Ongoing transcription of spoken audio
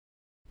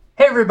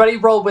Hey everybody,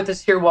 roll with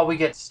us here while we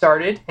get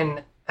started.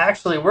 And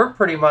actually, we're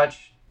pretty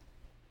much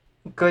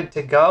good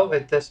to go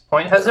at this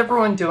point. How's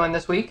everyone doing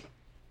this week?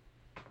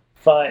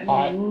 Fine.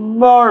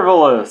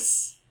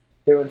 Marvelous.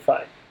 Doing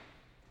fine.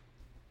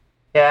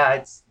 Yeah,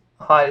 it's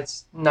hot.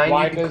 It's 90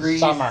 Like degrees.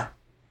 summer.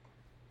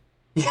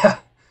 Yeah.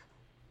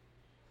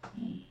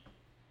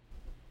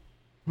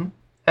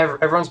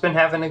 Everyone's been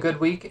having a good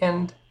week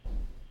and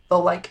the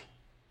like.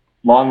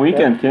 Long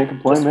weekend, can't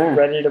complain Just there.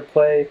 ready to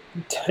play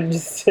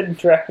Dungeons and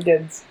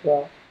Dragons.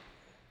 Well,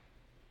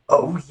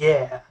 Oh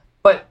yeah.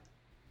 But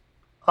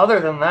other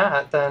than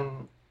that,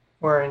 then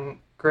we're in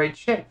great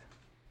shape.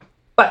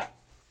 But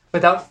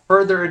without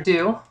further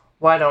ado,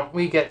 why don't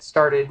we get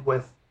started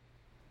with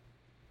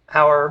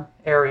our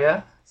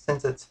area,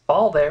 since it's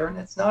fall there and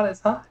it's not as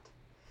hot.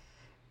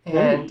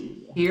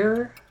 And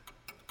here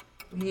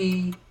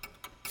we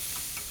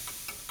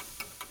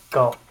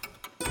go.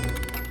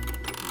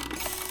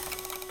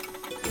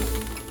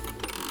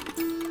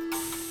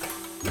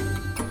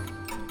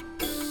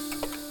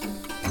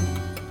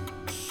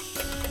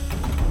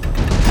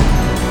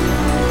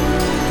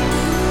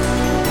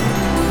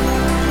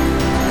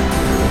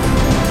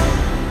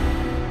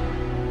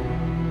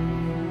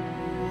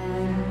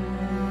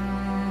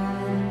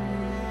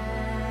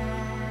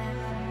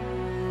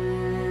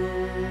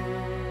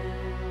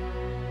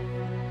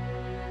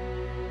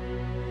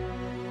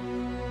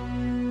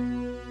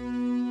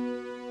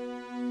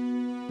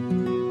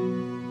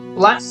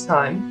 Last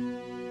time,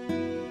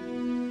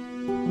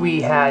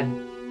 we had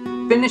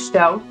finished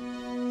out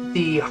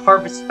the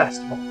Harvest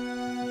Festival.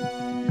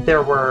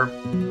 There were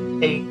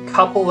a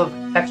couple of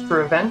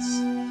extra events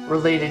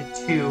related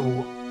to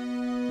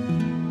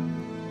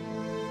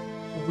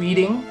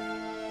weeding,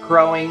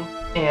 growing,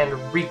 and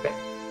reaping.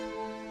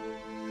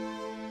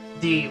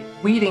 The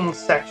weeding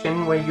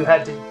section, where you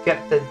had to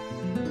get the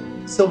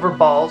silver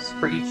balls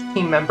for each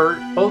team member,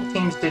 both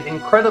teams did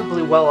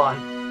incredibly well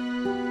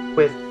on,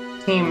 with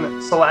Team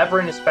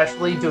Salaverin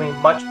especially doing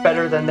much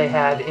better than they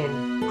had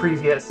in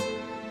previous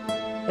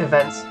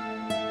events.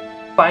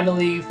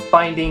 Finally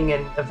finding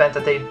an event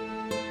that they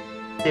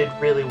did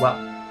really well.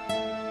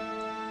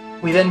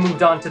 We then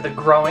moved on to the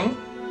growing,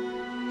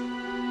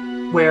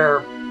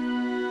 where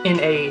in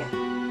a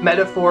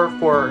metaphor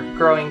for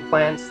growing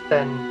plants,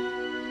 then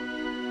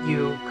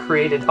you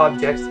created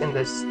objects in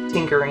this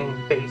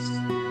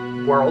tinkering-based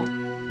world,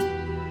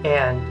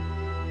 and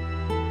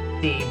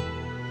the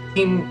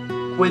team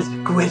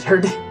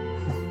Gwizard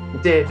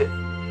did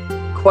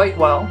quite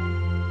well,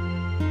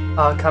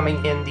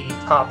 coming in the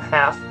top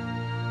half,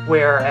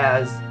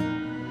 whereas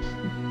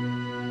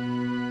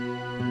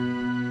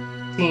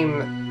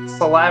Team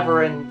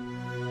Salaverin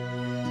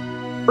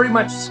pretty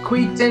much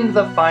squeaked into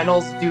the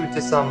finals due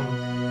to some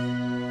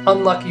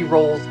unlucky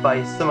rolls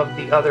by some of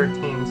the other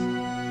teams.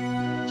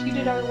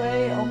 Cheated our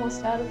way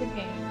almost out of the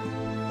game.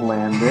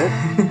 Landed.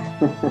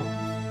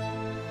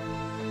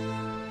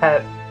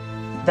 At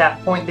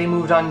that point, they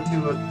moved on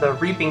to the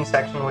reaping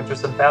section, which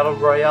was a battle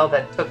royale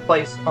that took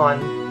place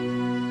on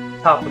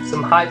top of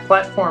some high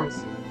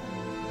platforms.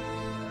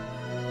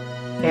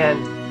 And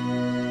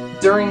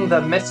during the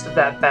midst of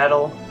that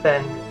battle,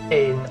 then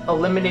an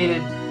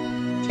eliminated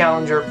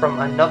challenger from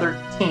another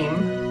team,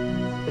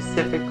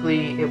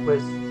 specifically it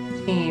was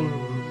Team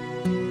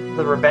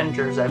the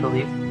Revengers, I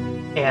believe,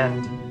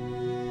 and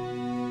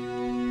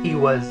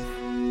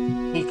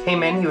he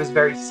came in, he was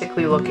very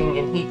sickly looking,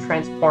 and he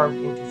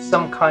transformed into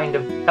some kind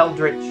of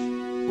eldritch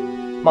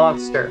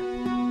monster,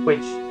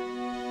 which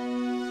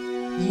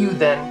you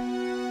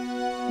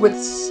then, with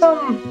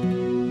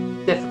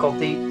some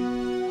difficulty,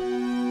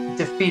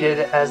 defeated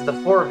as the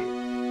four of you.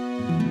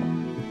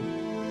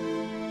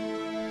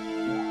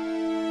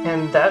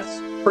 And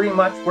that's pretty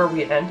much where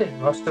we ended.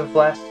 Most of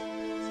last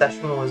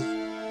session was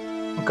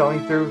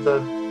going through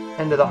the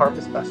end of the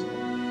Harvest Festival.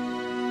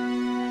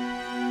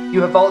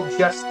 You have all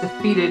just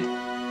defeated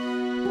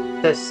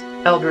this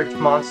eldritch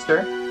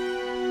monster,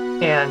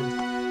 and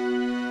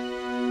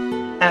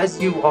as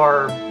you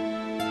are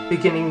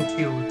beginning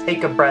to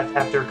take a breath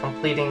after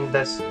completing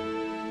this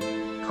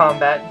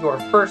combat, your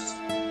first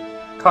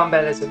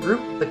combat as a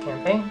group of the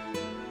campaign,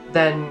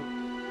 then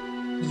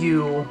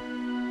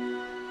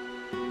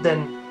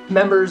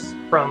members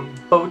from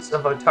boats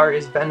of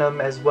Otaria's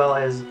Venom as well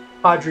as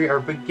Audrey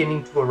are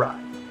beginning to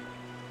arrive.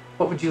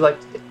 What would you like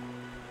to do?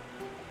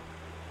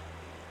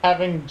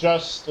 Having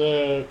just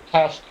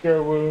cast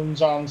Cure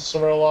Wounds on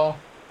Cirilla,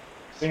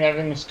 seeing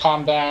everything's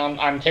calmed down,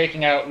 I'm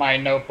taking out my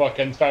notebook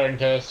and starting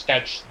to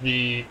sketch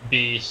the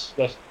beast.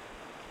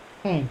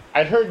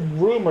 I'd heard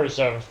rumors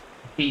of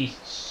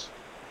beasts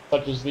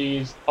such as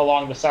these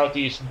along the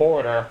southeast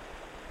border,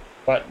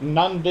 but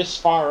none this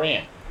far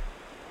in.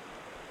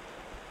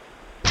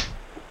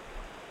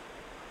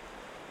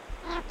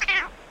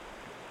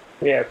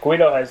 yeah,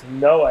 Guido has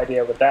no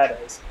idea what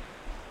that is.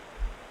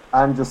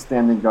 I'm just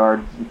standing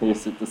guard in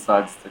case it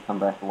decides to come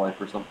back to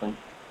life or something.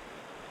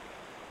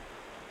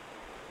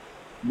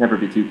 Never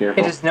be too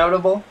careful. It is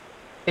notable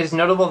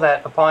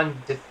that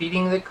upon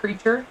defeating the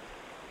creature,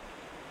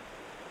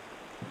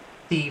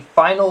 the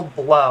final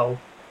blow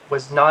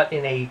was not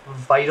in a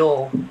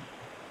vital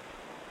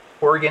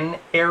organ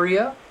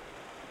area.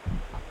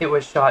 It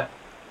was shot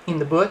in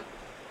the butt,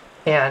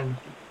 and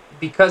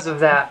because of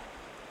that,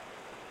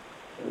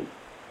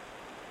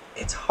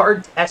 it's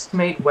hard to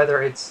estimate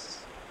whether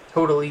it's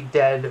totally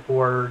dead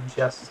or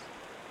just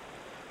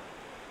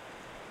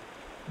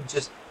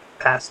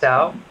passed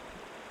out.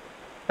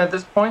 At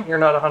this point, you're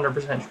not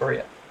 100% sure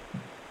yet.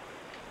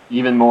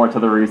 Even more to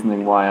the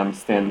reasoning why I'm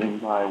standing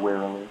by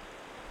warily.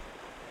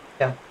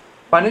 Yeah.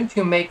 Why don't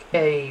you make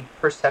a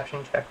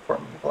perception check for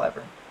me,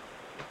 Labyrinth?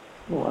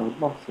 Oh, I would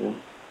love to.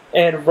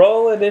 And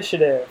roll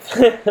initiative.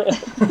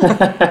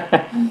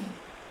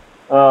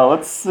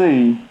 Let's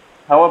see.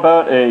 How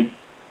about a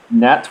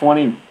nat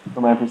 20 for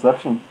my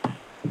perception?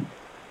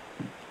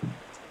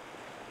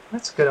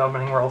 That's a good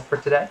opening roll for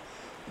today.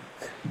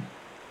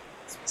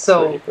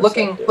 So,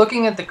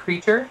 looking at the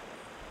creature,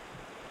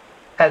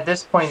 at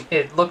this point,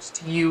 it looks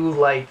to you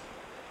like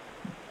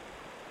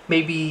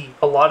maybe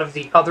a lot of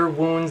the other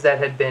wounds that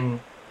had been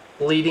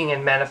bleeding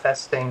and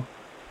manifesting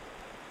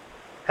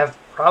have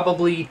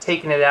probably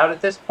taken it out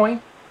at this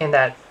point, and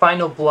that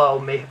final blow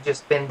may have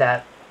just been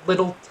that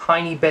little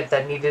tiny bit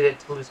that needed it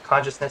to lose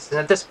consciousness, and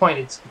at this point,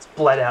 it's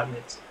bled out and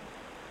it's...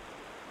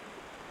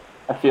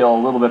 I feel a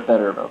little bit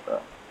better about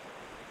that.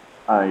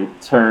 I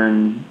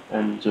turn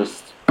and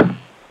just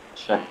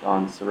check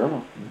on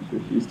Cirilla. Make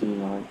sure she's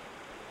doing alright.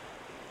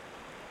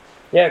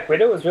 Yeah,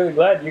 Guido was really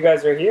glad you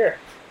guys are here.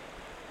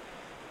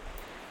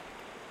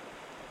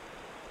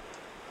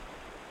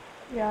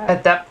 Yeah.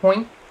 At that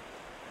point...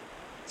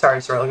 Sorry,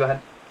 Cirilla, go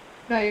ahead.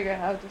 No, you're good.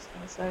 I was just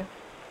gonna say. I'm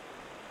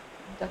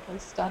definitely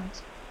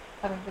stunned,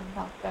 having been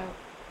knocked out.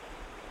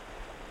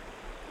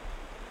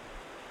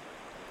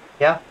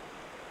 Yeah.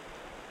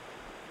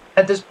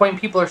 At this point,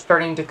 people are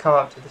starting to come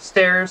up to the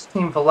stairs.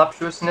 Team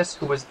Voluptuousness,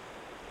 who was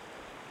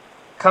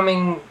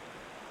coming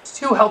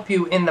to help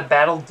you in the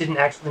battle, didn't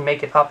actually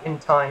make it up in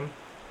time.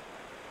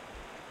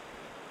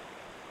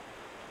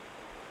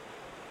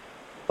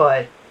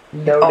 But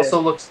Noted. it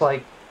also looks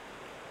like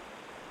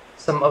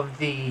some of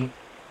the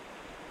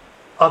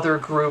other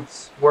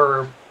groups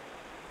were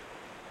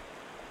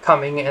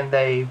coming and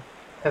they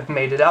have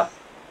made it up.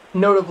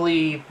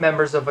 Notably,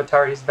 members of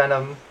Atari's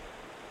Venom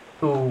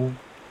who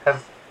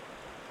have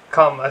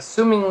come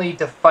assumingly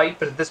to fight,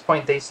 but at this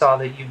point they saw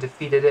that you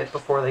defeated it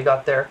before they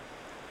got there,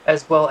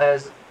 as well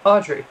as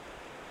Audrey.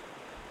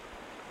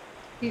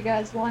 You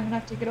guys long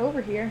enough to get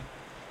over here.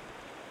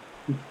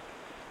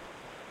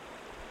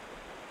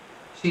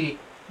 She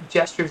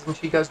gestures and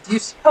she goes, "Do you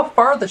see how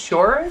far the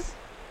shore is?"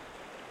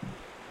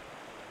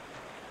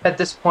 At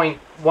this point,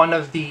 one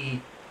of the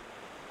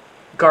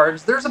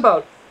guards, there's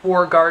about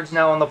 4 guards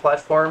now on the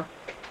platform.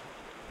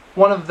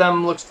 One of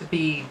them looks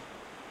to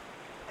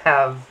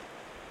have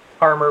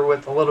armor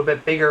with a little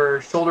bit bigger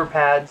shoulder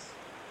pads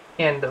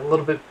and a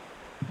little bit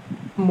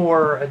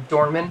more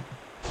adornment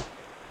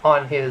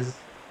on his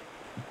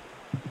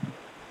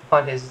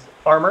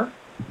armor.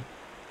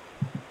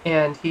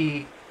 And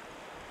he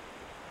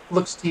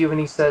looks to you and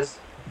he says,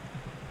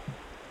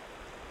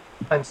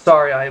 "I'm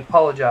sorry, I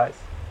apologize.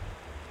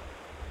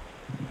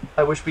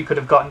 I wish we could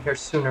have gotten here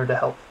sooner to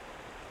help.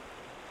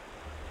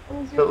 What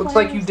was But your it looks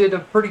plan like you if- did a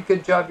pretty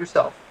good job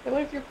yourself."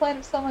 What if your plan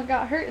if someone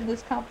got hurt in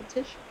this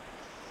competition?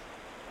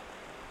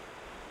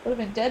 Would have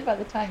been dead by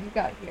the time you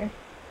got here.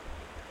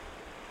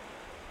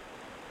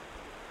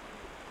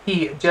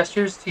 He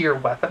gestures to your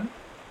weapon,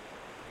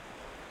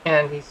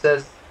 and he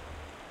says,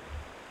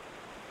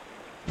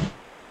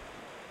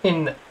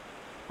 "In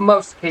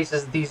most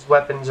cases, these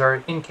weapons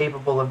are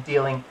incapable of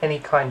dealing any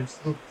kind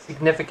of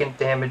significant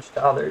damage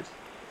to others.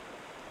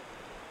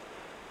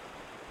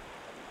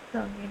 So,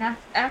 I mean,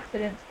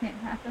 accidents can't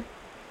happen.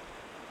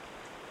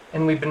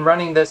 And we've been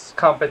running this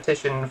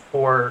competition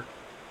for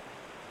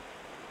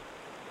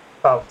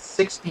about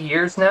 60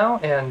 years now,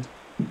 and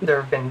there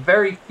have been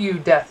very few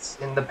deaths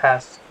in the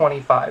past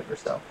 25 or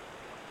so."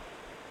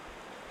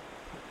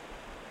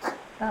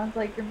 Sounds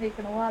like you're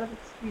making a lot of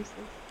excuses.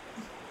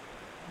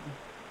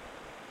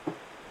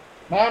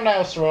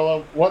 Now,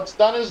 Cirilla, what's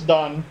done is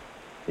done.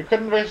 We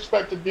couldn't have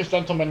expected these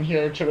gentlemen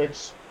here to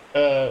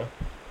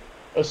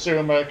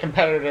assume a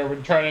competitor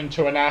would turn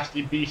into a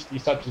nasty beastie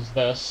such as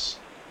this.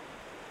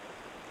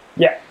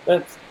 Yeah,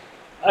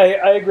 I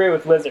agree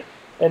with Lizard.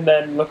 And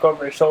then look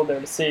over his shoulder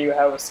to see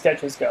how his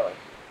sketch is going.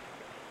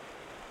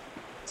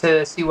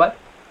 To see what?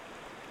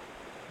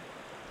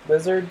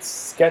 Lizard's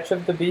sketch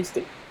of the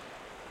beastie.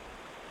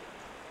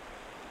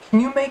 Can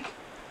you make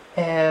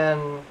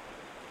an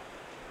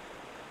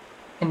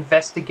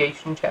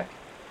investigation check?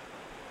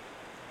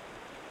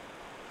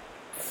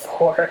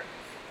 4.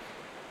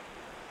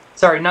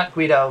 Sorry, not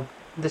Guido.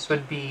 This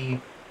would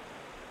be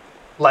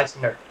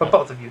Lysander, but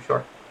both of you,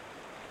 sure.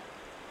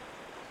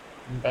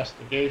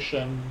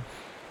 Investigation.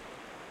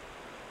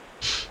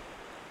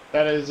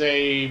 That is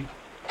a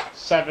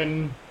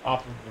 7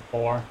 off of the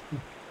 4.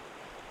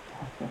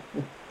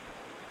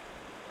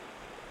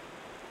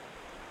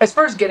 As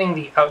far as getting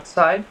the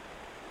outside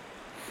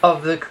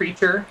of the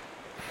creature,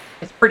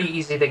 it's pretty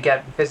easy to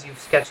get because you've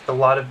sketched a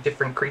lot of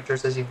different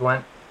creatures as you've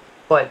went.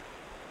 but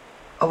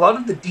a lot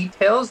of the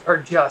details are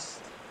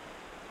just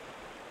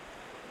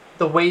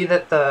the way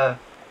that the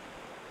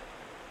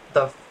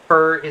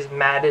fur is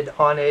matted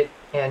on it,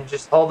 and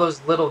just all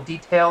those little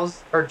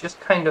details are just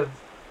kind of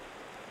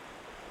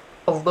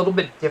a little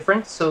bit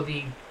different. So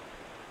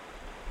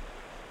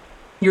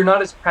you're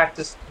not as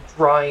practiced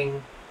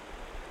drawing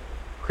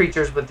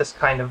creatures with this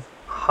kind of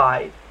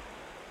hide.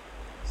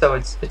 So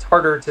it's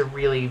harder to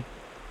really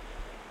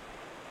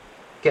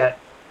get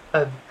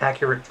an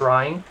accurate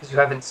drawing because you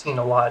haven't seen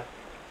a lot of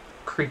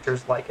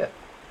creatures like it.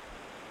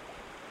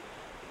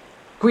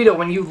 Guido,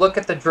 when you look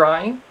at the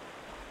drawing,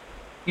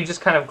 you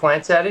just kind of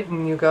glance at it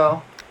and you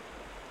go,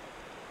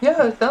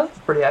 yeah, that looks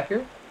pretty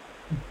accurate.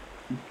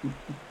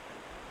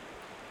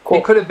 Cool.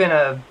 It could have been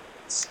a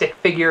stick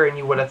figure and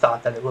you would have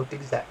thought that it looked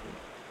exactly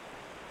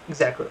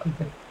like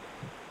it.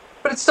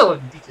 But it's still a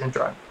decent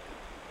drawing.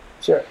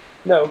 Sure.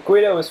 No,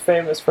 Guido is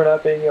famous for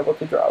not being able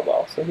to draw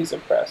well, so he's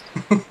impressed.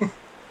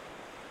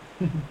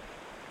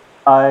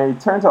 I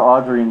turn to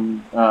Audrey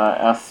and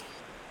ask,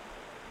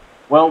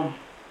 well,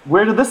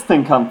 where did this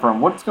thing come from?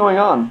 What's going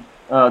on?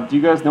 Do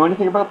you guys know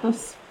anything about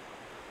this?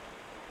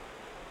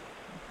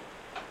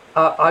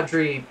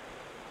 Audrey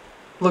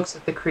looks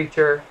at the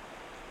creature.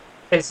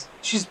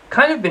 She's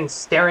kind of been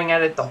staring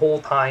at it the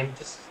whole time,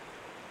 just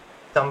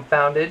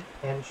dumbfounded,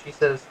 and she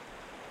says,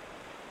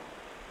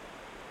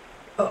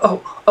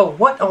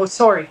 what? Oh,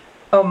 sorry.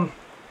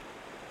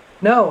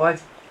 No,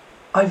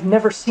 I've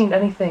never seen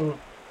anything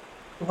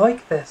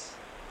like this.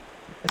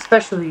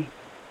 Especially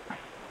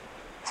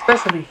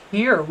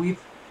here. We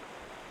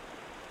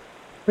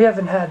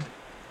haven't had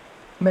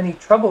many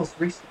troubles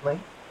recently.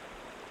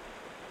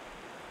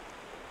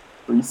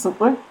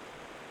 Recently?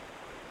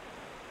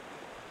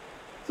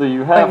 So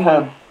you have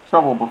had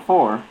trouble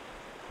before?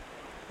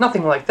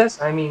 Nothing like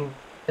this. I mean,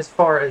 as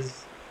far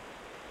as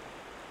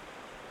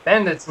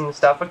bandits and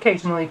stuff,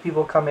 occasionally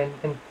people come in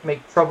and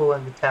make trouble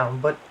in the town,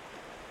 but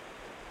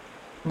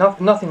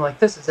nothing like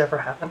this has ever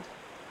happened.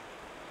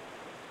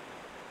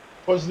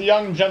 Was the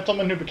young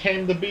gentleman who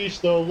became the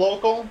beast a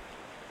local?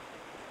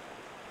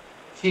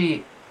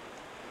 She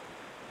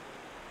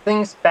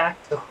thinks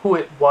back to who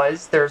it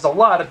was. There's a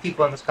lot of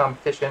people in this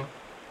competition.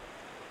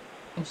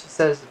 And she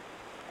says,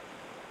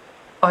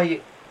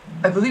 I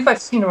believe I've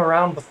seen him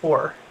around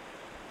before.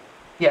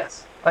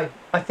 Yes, I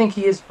think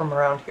he is from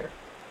around here.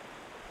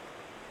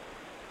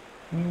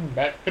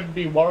 That could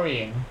be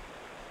worrying.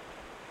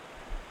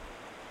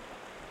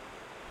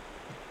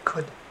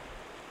 Could.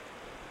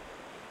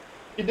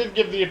 He did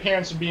give the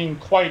appearance of being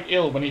quite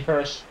ill when he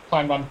first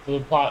climbed onto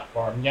the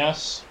platform,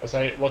 yes? As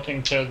I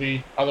looking to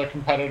the other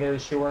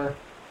competitors who were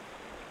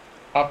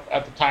up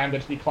at the time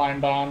that he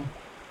climbed on.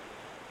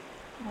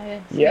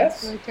 I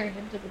Yes. really turned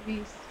into the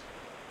beast.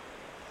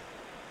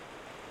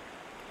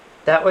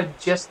 That would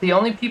just... The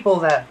only people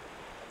that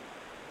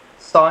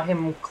saw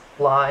him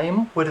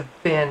climb would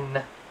have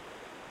been...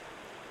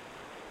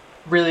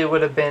 Really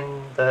would have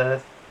been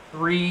the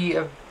three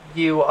of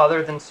you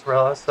other than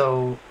Cirilla,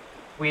 so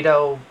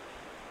Guido,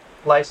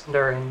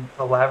 Lysander, and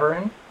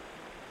Valaverin.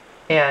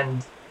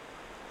 And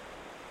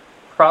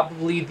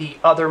probably the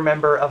other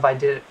member of I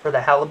Did It for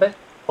the Halibut,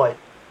 but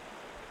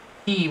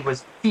he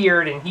was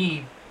feared and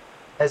he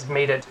has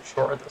made it to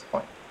shore at this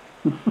point.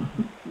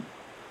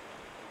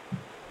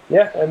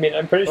 Yeah, I mean,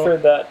 I'm pretty sure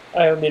that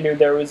I only knew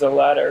there was a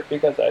ladder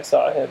because I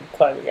saw him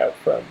climbing out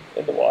from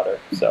in the water.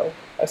 So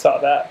I saw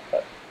that,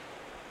 but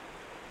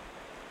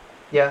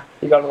Yeah.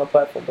 he got on the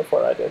platform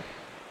before I did.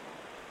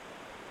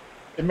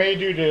 It may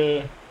do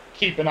to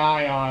keep an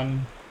eye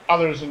on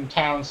others in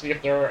town, see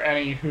if there are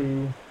any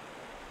who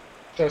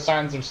show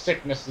signs of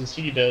sickness as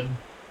he did.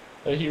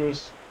 He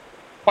was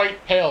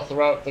quite pale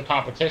throughout the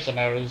competition.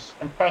 I was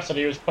impressed that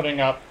he was putting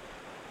up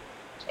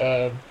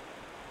as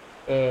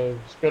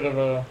good of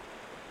a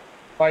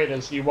fight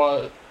as he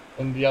was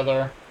in the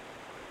other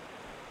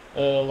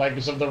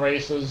legs of the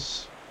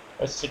races,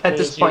 as sickly At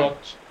this as he point.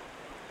 looked.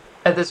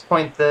 At this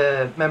point,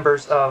 the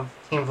members of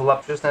Team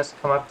Voluptuousness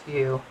come up to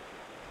you,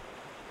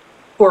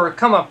 or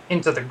come up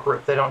into the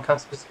group. They don't come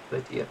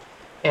specifically to you,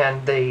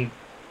 and they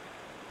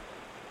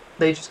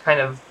just kind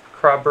of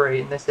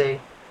corroborate and they say,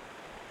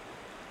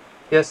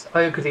 "Yes,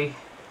 I agree.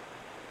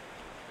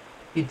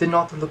 He did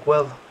not look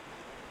well."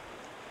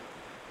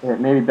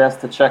 It may be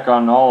best to check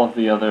on all of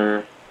the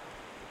other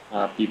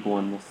people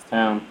in this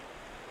town.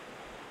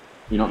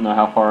 You don't know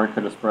how far it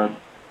could have spread.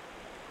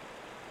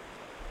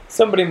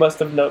 Somebody must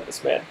have known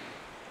this man.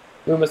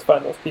 We must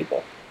find those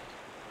people.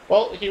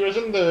 Well, he was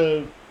in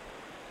the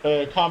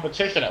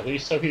competition at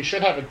least, so he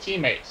should have a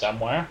teammate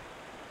somewhere.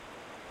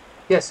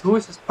 Yes, who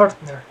is his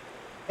partner?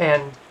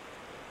 And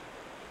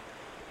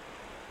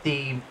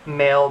the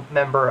male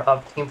member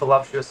of Team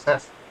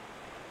Voluptuousness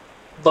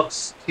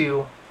looks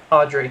to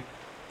Audrey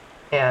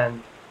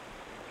and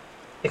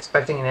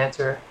expecting an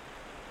answer.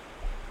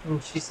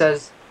 And she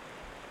says,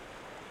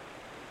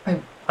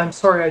 I'm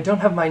sorry, I don't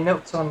have my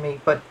notes on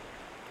me, but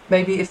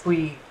maybe if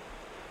we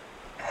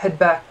head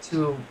back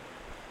to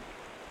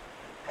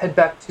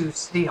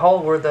City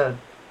Hall where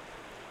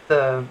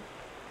the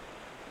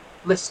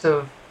list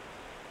of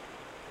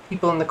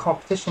people in the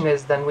competition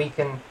is, then we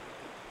can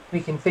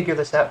figure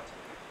this out.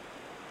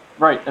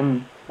 Right,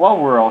 and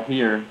while we're all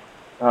here,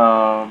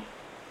 how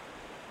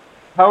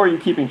are you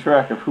keeping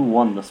track of who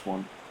won this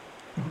one?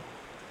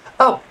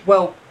 Oh,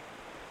 well,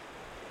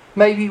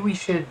 maybe we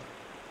should...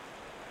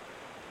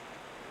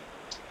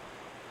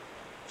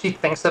 She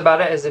thinks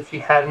about it as if she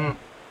hadn't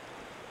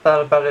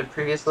thought about it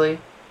previously.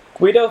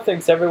 Guido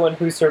thinks everyone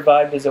who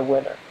survived is a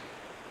winner.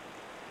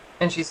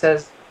 And she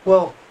says,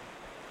 well,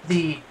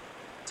 the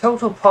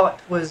total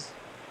pot was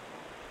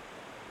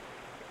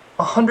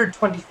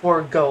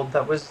 124 gold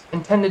that was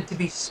intended to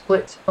be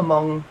split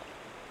among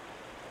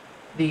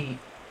the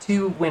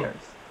 2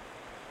 winners.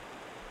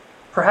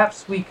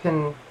 Perhaps we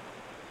can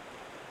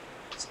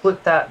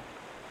split that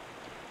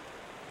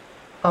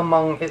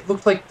among, it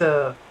looked like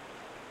the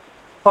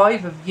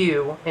 5 of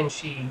you, and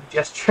she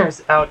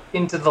gestures out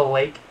into the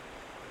lake,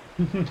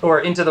 or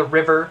into the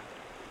river,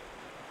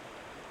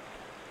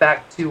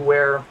 back to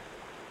where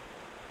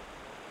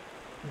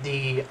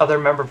the other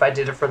member of I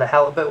Did It for the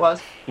Halibut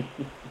was,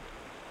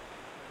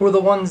 were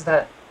the ones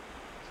that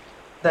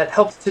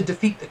helped to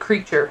defeat the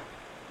creature,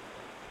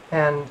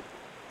 and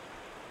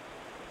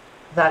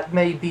that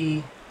may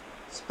be,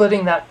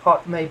 splitting that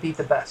pot may be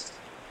the best.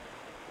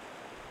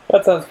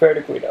 That sounds fair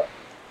to Guido.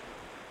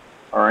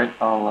 Alright,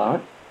 I'll allow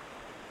it.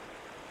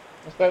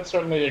 That's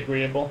certainly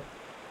agreeable.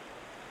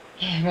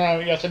 Now,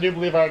 yes, I do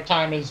believe our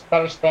time is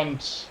better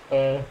spent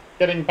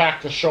getting back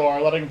to shore,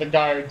 letting the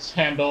guards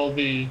handle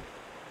the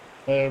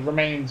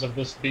remains of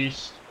this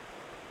beast.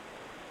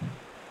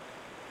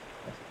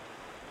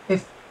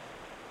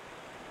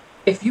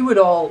 If you would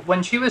all,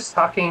 when she was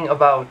talking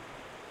about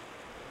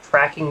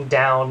tracking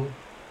down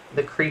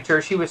the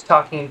creature, she was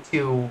talking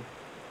to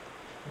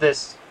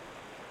this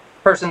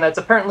person that's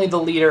apparently the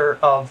leader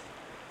of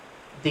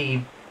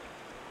the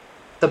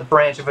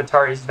branch of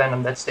Atari's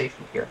Venom that's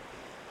stationed here.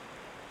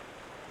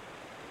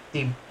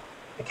 The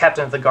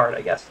captain of the guard,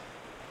 I guess.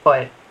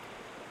 But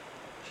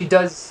she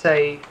does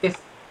say,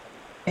 if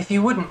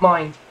you wouldn't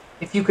mind,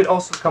 if you could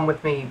also come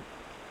with me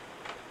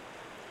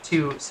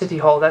to City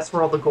Hall, that's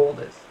where all the gold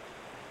is.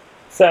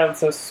 Sounds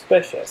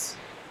suspicious.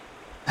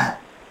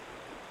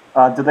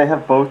 Do they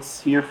have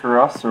boats here for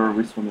us, or are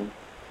we swimming?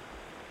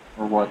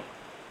 Or what?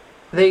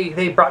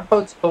 They brought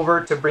boats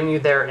over to bring you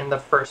there in the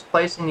first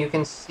place, and you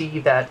can see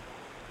that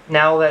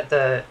now that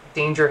the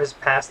danger has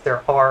passed,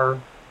 there are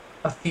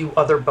a few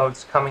other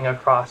boats coming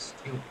across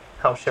to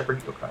help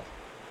shepherd you across.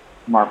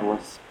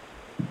 Marvelous.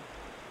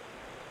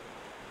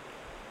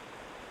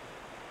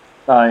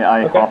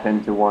 I Okay. hop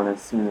into one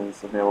as soon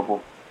as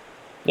available.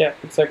 Yeah,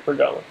 looks like we're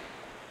going.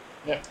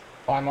 Yep,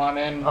 climb on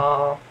in.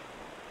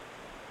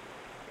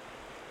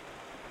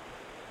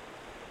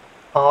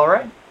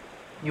 Alright.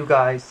 You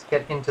guys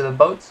get into the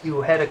boats.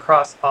 You head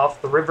across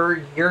off the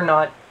river. You're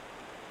not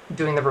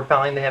doing the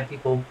rappelling. They have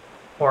people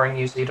oaring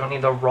you, so you don't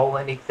need to roll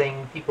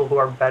anything. People who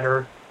are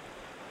better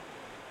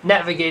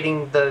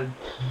navigating the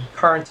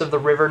currents of the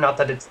river. Not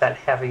that it's that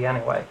heavy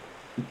anyway,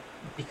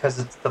 because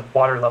it's the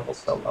water level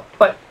so low.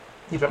 But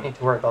you don't need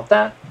to worry about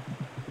that.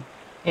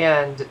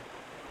 And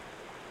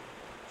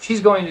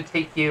she's going to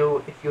take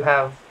you, if you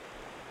have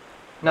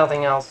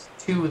nothing else,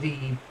 to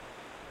the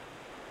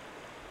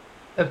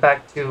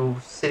back to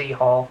City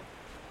Hall.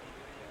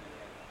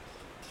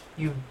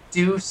 You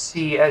do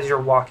see, as you're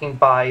walking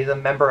by, the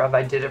member of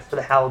I Did It for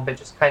the Halibut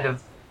just kind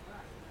of...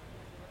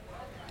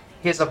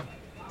 He has a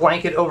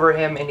blanket over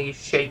him and he's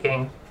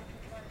shaking.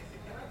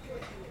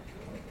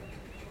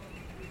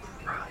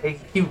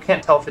 You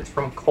can't tell if it's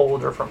from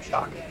cold or from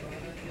shock.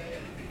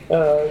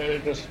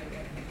 I just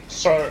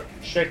sort of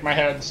shake my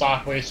head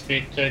softly,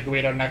 speak to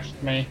Guido next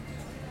to me.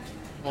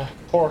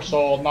 Poor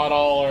soul, not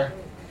all are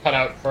cut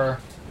out for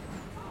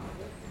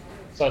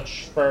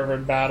such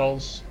fervid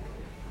battles.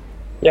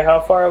 Yeah, how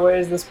far away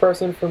is this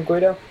person from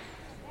Guido?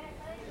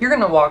 You're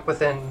gonna walk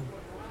within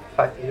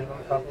 5 feet of him,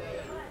 probably.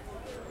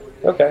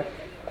 Okay.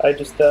 I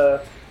just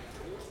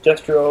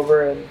gesture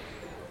over and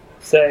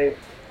say,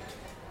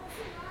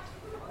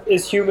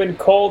 is human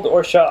cold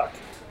or shocked?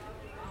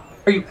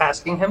 Are you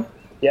asking him?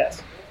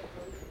 Yes.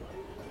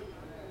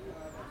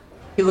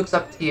 He looks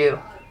up to you,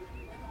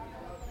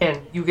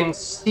 and you can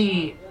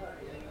see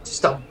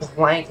just a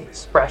blank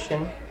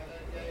expression.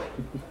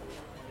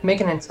 Make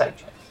an insight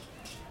check.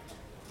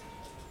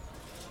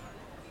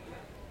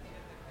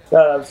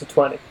 That was a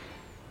 20.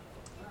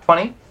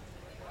 20?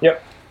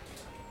 Yep.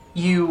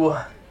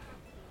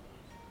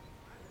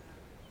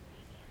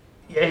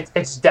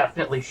 It's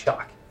definitely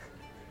shock.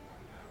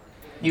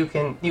 You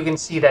can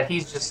see that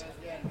he's just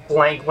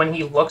blank. When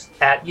he looks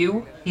at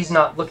you, he's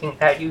not looking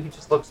at you, he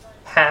just looks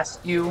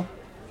past you,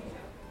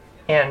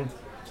 and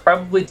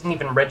probably didn't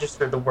even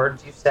register the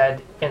words you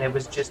said, and it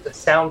was just a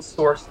sound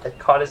source that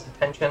caught his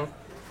attention.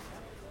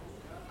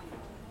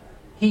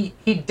 He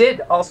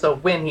did also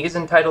win. He is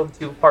entitled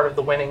to part of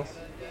the winnings.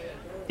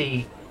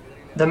 The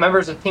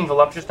members of Team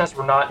Voluptuousness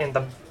were not in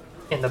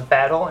the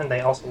battle, and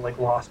they also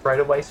lost right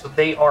away, so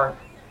they aren't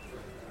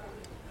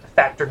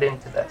factored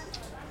into this.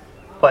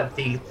 But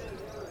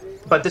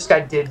this guy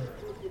did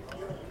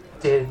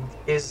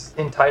is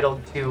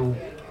entitled to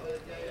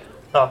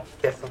a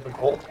fifth of the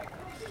gold.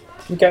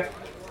 Okay.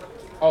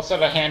 I'll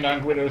set a hand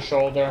on Guido's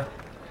shoulder.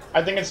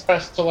 I think it's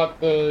best to let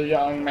the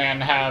young man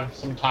have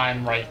some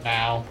time right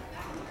now.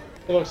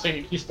 It looks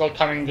like he's still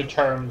coming to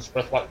terms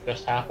with what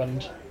just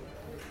happened.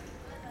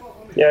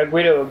 Yeah,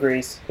 Guido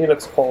agrees. He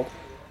looks cold.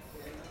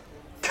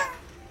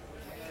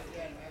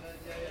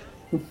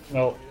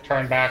 No,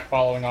 turn back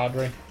following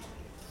Audrey.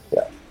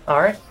 All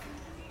right.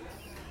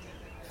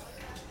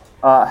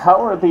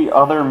 How are the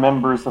other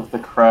members of the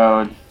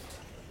crowd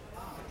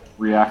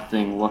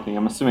reacting, looking?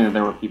 I'm assuming that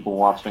there were people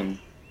watching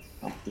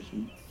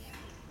competition.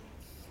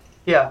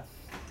 Yeah.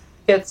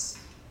 It's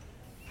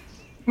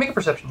make a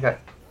perception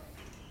check.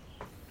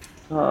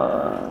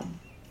 An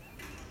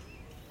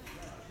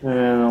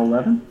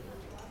 11?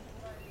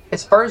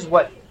 As far as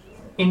what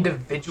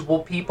individual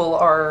people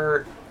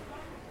are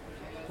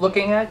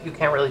looking at, you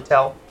can't really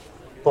tell,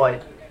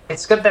 but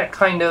it's got that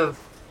kind of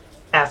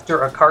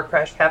after a car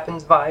crash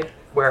happens vibe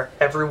where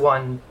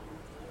everyone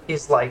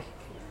is like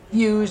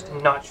confused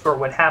and not sure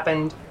what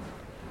happened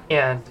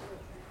and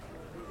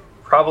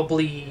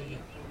probably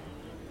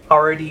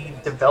already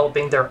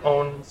developing their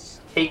own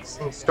takes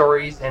and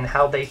stories and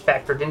how they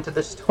factored into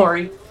the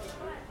story.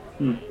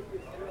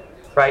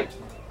 Right?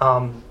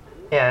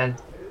 And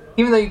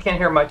even though you can't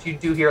hear much, you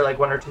do hear like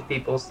one or two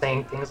people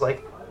saying things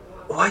like,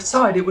 "Oh, I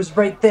saw it, it was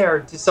right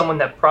there," to someone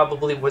that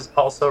probably was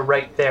also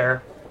right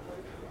there.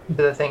 To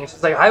the thing. It's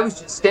just like, I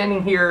was just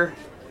standing here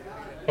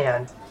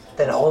and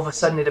then all of a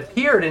sudden it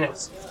appeared and it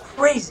was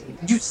crazy.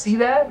 Did you see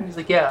that? And he's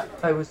like, yeah,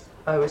 I was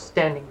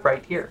standing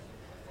right here.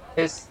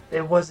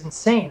 It was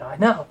insane, I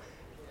know.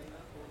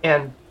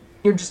 And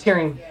you're just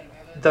hearing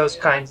those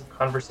kinds of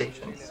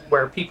conversations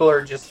where people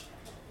are just,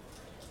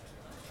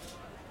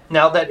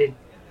 now that it,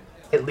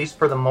 at least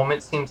for the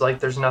moment, seems like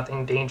there's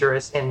nothing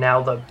dangerous and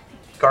now the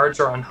guards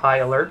are on high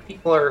alert,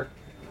 people are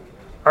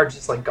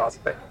just like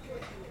gossiping.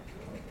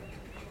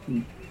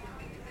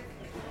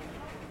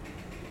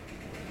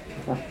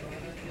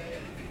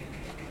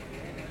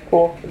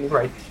 Cool.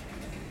 Right.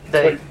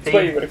 That's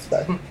what you would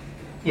expect.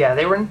 Yeah,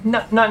 they were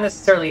not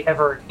necessarily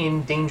ever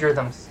in danger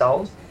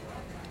themselves.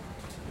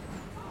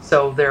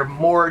 So they're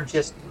more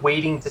just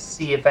waiting to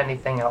see if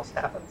anything else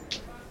happens.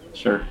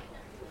 Sure.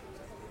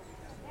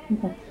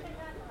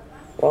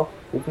 Well,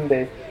 you can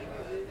be.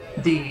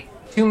 The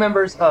two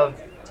members of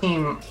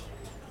Team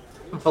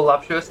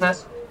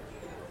Voluptuousness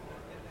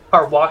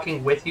are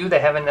walking with you. They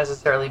haven't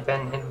necessarily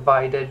been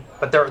invited,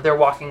 but they're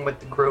walking with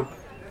the group.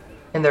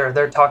 And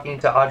they're talking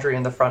to Audrey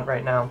in the front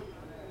right now.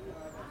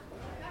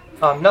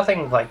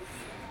 Nothing like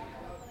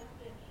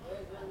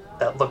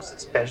that looks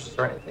suspicious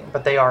or anything,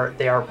 but they are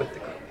with the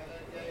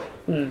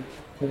group.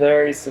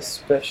 Very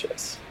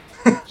suspicious.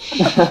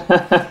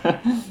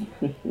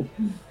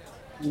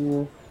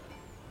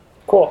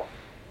 Cool.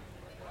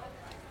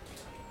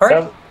 All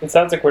right. It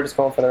sounds like we're just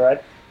going for the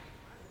ride.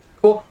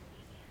 Cool.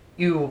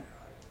 You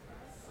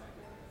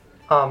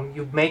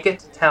make it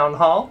to town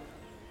hall,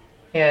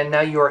 and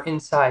now you are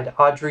inside.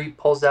 Audrey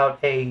pulls out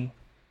a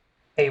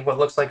what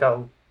looks like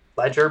a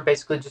ledger,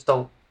 basically just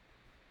a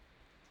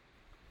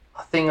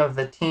thing of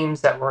the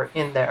teams that were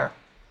in there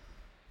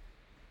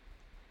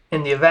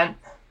in the event,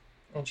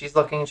 and she's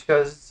looking and she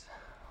goes,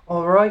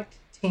 "All right,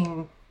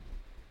 team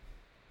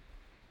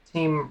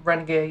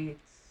Renegades.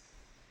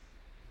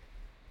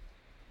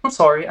 I'm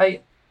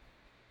sorry,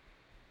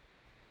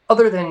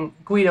 other than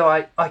Guido,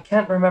 I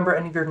can't remember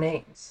any of your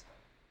names."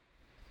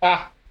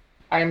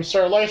 I am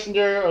Sir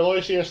Lysander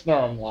Aloysius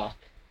Nuremlock.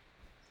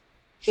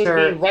 Should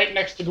be right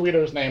next to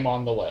Guido's name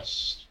on the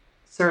list.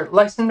 Sir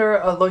Lysander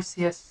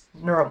Aloysius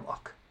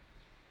Nuremlock.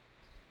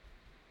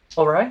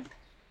 All right.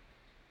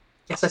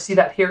 Yes, I see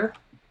that here.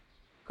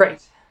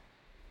 Great.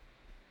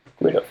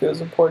 Guido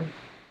feels important.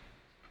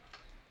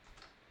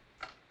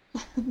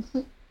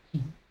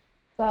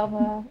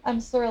 So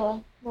I'm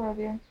Cyrilla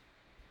Borovir.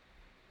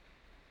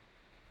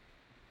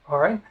 All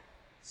right.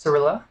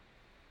 Cyrilla.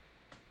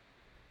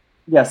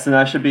 Yes, and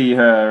that should be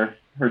her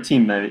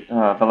teammate,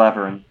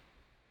 Valaverin.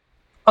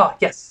 Ah,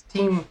 yes.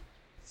 Team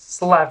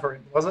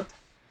Slaverin, was it?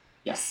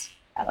 Yes.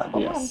 That's the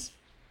one. Yes.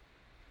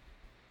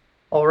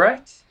 All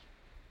right.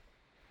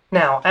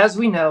 Now, as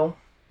we know,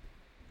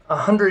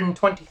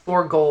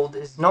 124 gold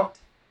is not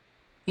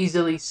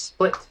easily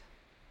split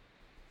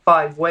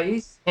 5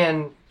 ways,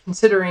 and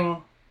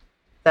considering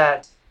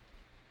that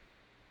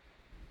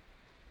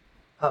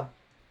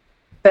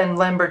Ben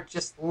Lambert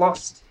just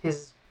lost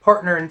his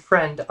partner and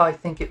friend, I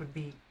think it would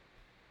be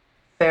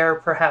fair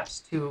perhaps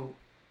to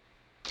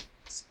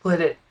split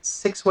it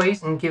 6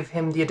 ways and give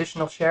him the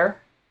additional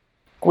share.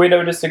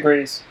 Guido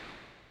disagrees.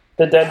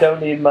 The dead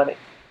don't need money.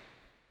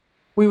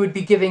 We would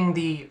be giving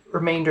the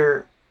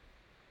remainder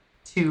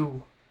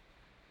to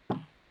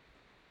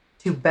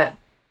Ben.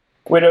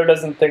 Guido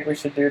doesn't think we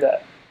should do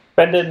that.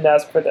 Ben didn't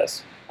ask for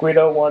this.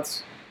 Guido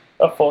wants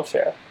a full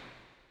share.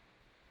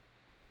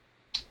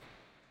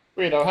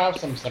 Guido, have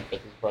some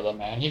sympathy for the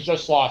man. He's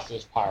just lost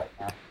his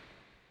partner.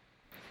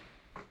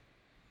 I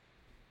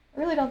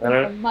really don't think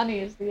the money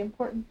is the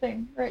important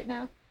thing right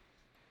now.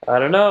 I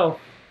don't know.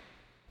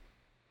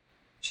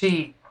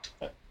 She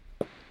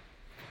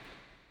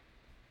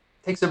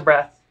takes a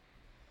breath.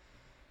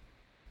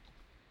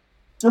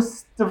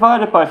 Just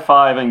divide it by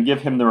 5 and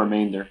give him the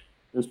remainder.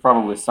 There's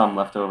probably some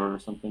left over or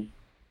something.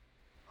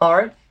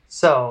 Alright,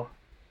 so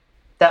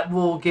that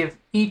will give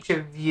each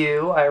of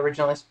you, I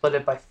originally split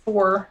it by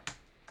 4.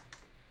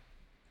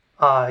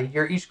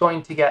 You're each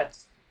going to get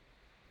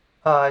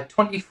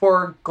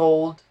 24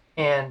 gold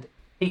and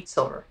 8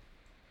 silver.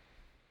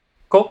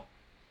 Cool?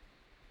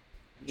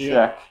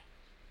 Check.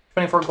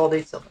 24 gold,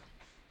 8 silver.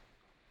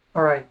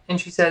 Alright, and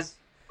she says,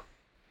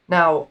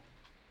 now,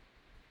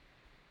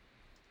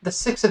 the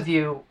 6 of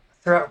you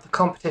throughout the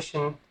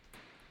competition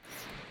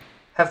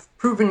have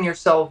proven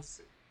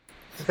yourselves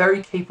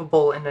very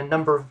capable in a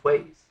number of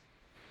ways.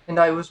 And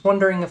I was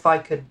wondering if I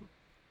could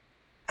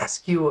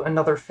ask you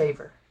another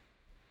favor.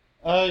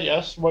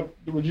 Yes, what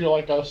would you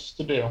like us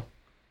to do?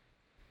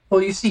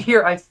 Well, you see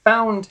here, I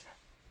found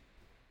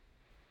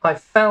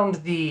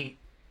the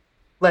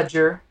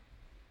ledger,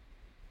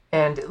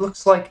 and it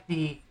looks like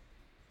the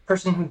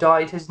person who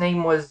died, his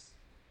name was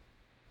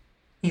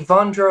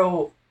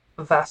Evandro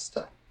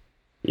Vasta.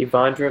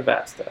 Evandra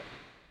Vasta.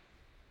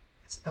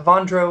 It's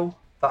Evandro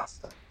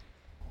Vasta.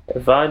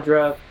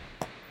 Evandra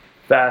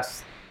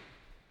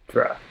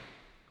Vastra.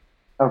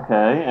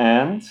 Okay,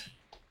 and?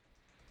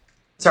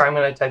 Sorry, I'm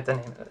going to type the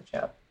name into the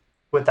chat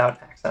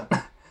without accent.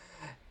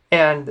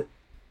 And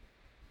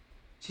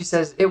she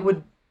says it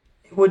would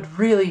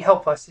really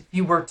help us if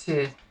you were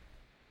to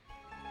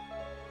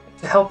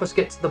help us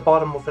get to the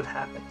bottom of what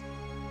happened.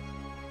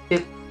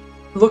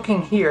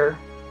 Looking here,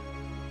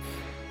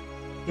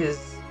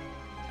 his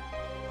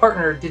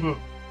partner didn't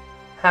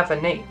have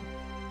a name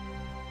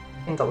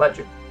in the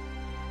ledger.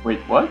 Wait,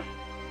 what?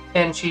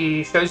 And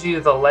she shows you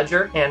the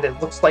ledger, and it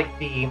looks like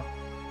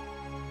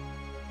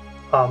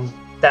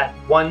that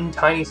one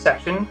tiny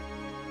section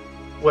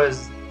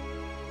was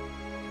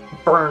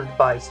burned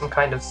by some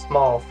kind of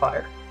small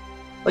fire.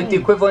 Like the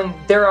equivalent,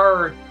 there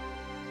are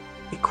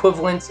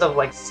equivalents of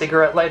like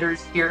cigarette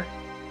lighters here,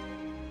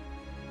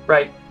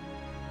 right?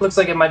 Looks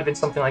like it might have been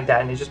something like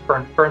that, and it just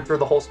burned through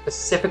the hole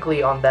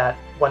specifically on that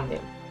one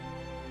name.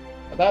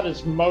 That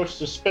is most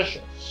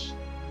suspicious.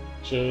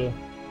 To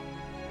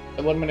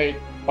eliminate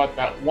but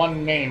that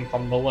one name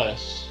from the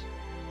list.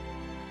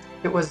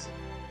 It was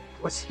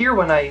here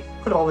when I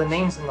put all the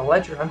names in the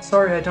ledger. I'm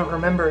sorry, I don't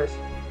remember it.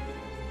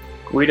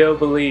 Guido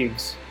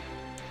believes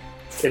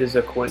it is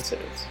a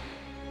coincidence.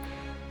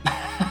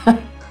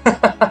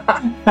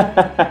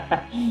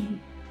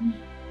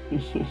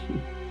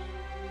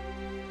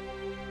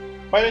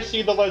 Might I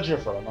see the ledger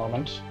for a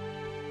moment?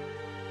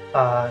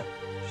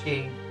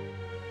 She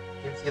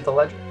gives you the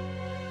ledger.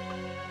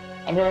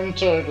 I'm going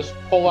to just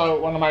pull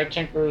out one of my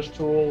tinker's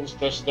tools,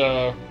 just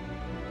a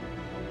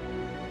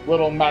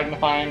little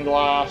magnifying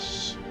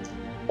glass,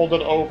 hold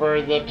it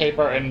over the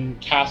paper, and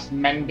cast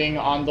Mending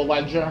on the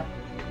ledger.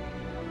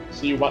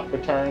 See what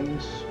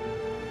returns.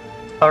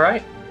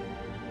 Alright.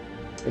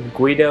 And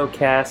Guido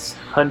casts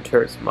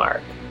Hunter's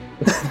Mark.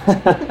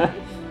 I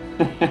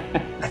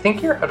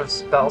think you're out of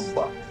spell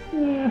slots.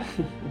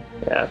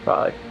 Yeah,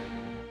 probably.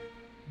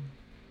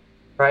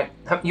 Right?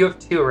 You have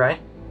 2, right?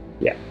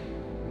 Yeah.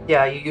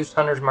 Yeah, you used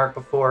Hunter's Mark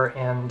before,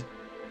 and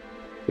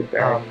Good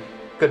berry.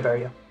 Good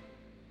berry, yeah.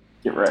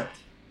 Get wrecked.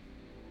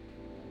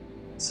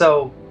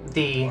 So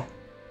the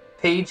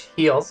page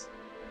heals,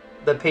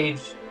 the page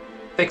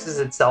fixes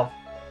itself,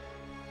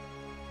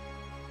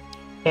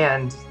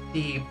 and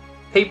the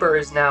paper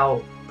is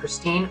now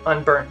pristine,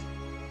 unburnt.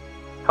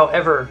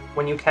 However,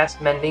 when you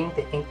cast Mending,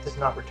 the ink does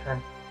not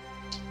return.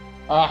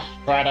 Ah,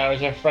 right, I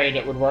was afraid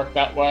it would work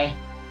that way.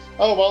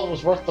 Oh well, it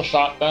was worth the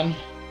shot then.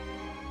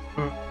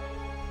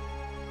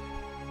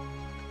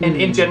 And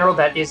in general,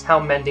 that is how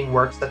Mending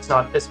works. That's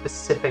not a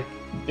specific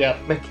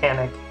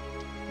mechanic.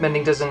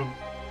 Mending doesn't...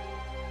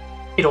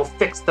 It'll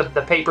fix the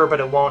paper, but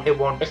it won't...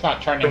 It's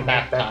not turning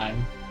back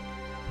time.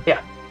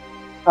 Yeah.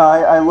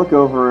 I look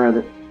over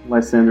at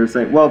Lysander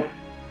saying, well,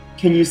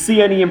 can you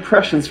see any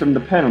impressions from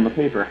the pen on the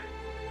paper?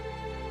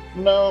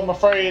 No, I'm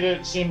afraid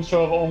it seems to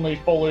have only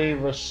fully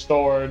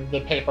restored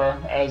the paper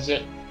as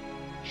it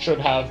should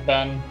have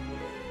been.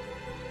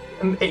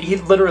 He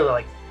literally,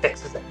 like,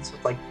 fixes it. It's,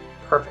 like,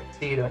 perfect.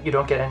 So you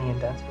don't get any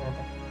indents or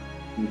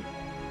anything.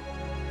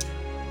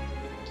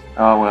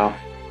 Oh, well.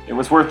 It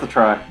was worth the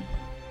try.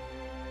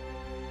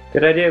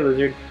 Good idea,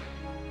 Lizard.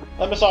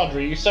 Miss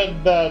Audrey, you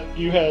said that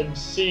you had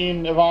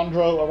seen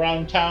Evandro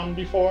around town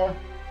before?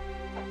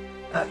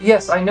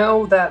 Yes, I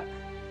know that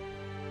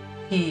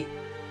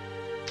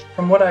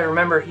from what I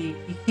remember, he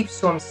keeps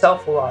to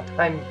himself a lot.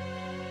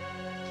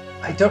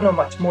 I don't know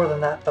much more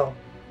than that, though.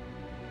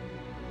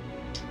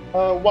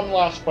 One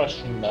last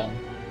question, then.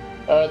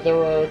 There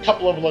were a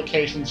couple of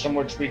locations from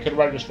which we could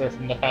register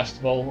from the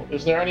festival.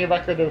 Is there any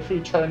record of who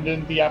turned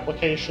in the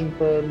application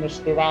for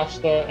Mr.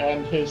 Vasta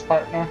and his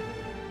partner?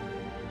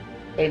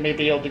 They may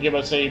be able to give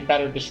us a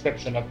better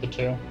description of the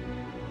two.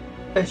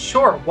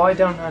 Sure, why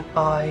don't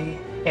I...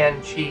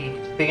 And she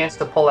begins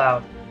to pull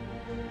out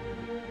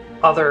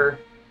other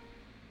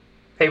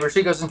papers.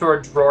 She goes into her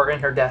drawer in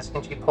her desk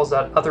and she pulls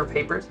out other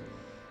papers.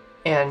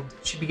 and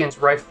she begins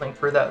rifling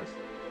through those.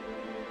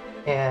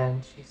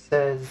 And she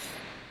says,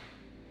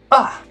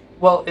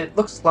 well, it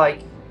looks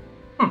like,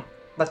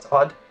 that's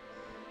odd.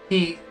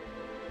 He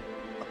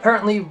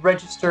apparently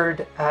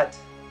registered at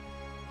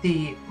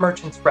the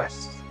Merchant's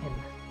Rest Inn.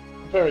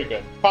 Very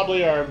good.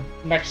 Probably our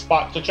next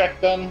spot to check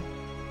then.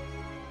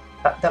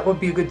 That would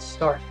be a good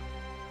start.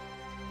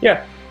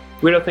 Yeah,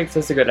 we don't think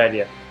that's a good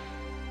idea.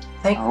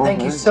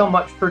 Thank you so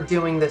much for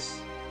doing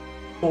this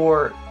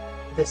for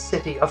the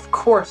city. Of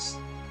course,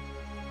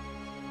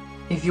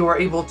 if you are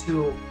able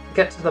to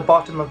get to the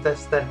bottom of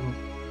this, then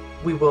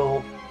we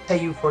will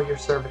pay you for your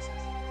services.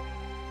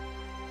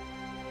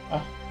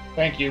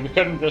 Thank you. We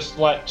couldn't just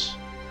let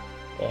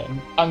an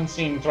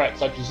unseen threat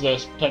such as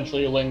this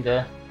potentially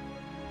linger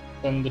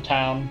in the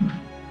town,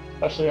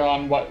 especially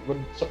on what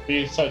would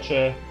be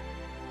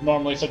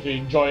normally such a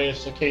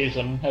joyous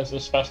occasion as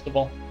this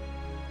festival.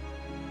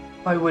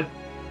 I would,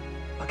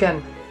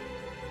 again,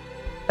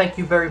 thank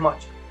you very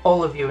much,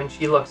 all of you. And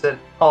she looks at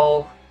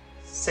all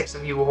 6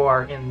 of you who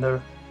are in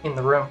the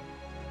room.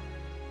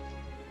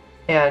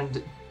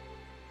 And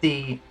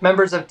the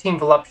members of Team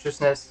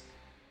Voluptuousness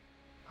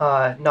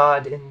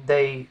nod, and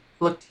they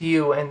look to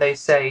you and they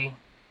say,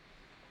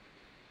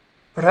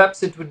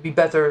 perhaps it would be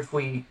better if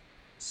we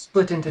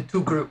split into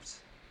 2 groups.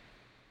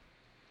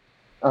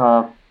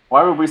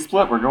 Why would we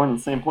split? We're going to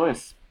the same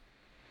place.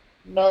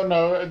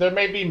 No, there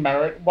may be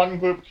merit. One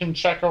group can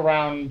check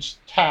around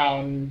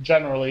town,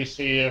 generally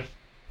see if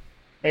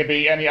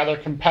maybe any other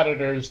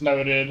competitors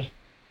noted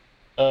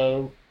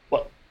who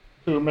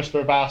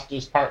Mr.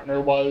 Vasta's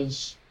partner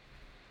was,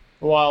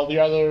 while the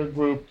other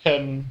group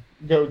can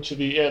go to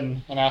the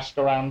inn and ask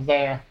around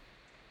there.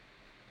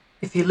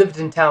 If he lived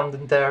in town,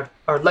 then there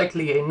are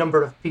likely a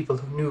number of people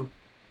who knew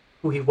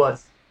who he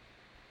was.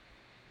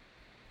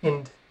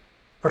 And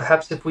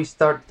perhaps if we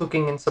start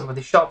looking in some of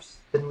the shops,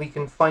 then we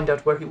can find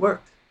out where he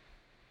worked.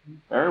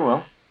 Very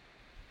well.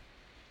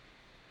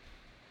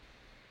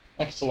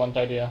 Excellent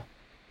idea.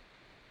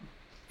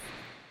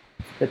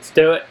 Let's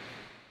do it.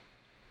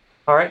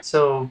 Alright,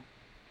 so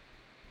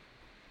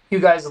you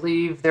guys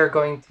leave. They're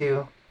going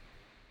to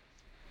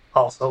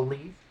also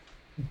leave.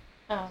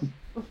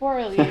 Before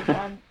I leave,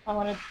 I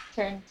want to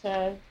turn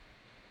to,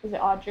 is it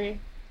Audrey?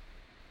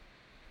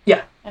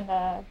 Yeah. And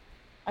I'm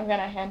going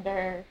to hand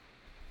her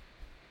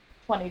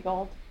 20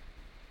 gold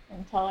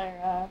and tell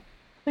her,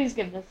 please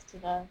give this to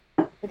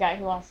the guy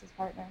who lost his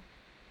partner.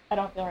 I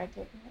don't feel right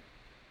taking it.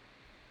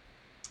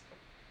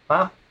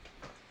 Wow.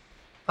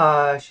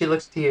 She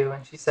looks to you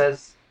and she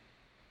says,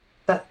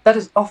 that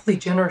is awfully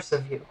generous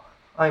of you.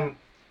 I'm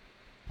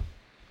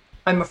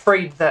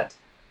afraid that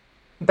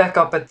back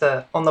up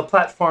on the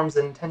platforms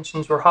the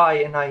tensions were high,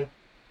 and I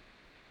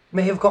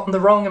may have gotten the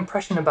wrong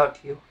impression about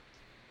you.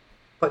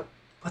 But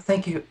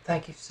thank you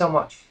so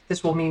much.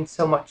 This will mean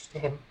so much to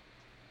him.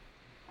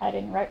 I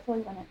didn't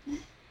rightfully win it.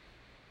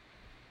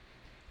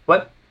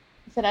 What?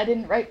 I said I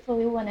didn't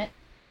rightfully win it.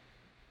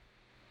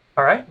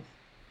 Alright.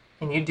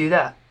 And you do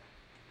that.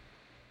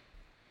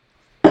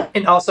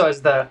 And also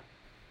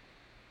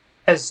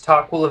as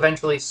talk will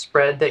eventually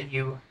spread that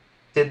you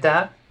did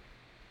that,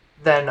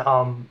 then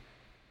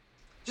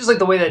just like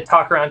the way that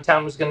talk around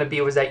town was going to be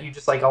was that you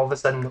just like all of a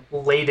sudden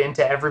laid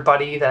into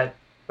everybody that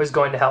was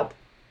going to help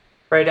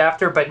right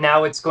after, but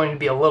now it's going to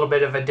be a little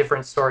bit of a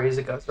different story as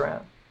it goes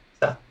around.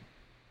 So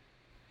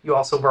you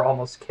also were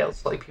almost killed,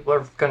 so like people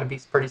are going to be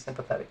pretty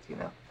sympathetic to you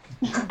now.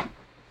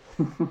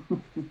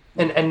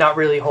 and not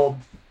really hold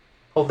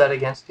that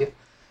against you.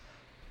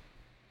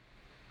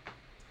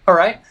 All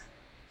right.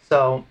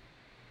 So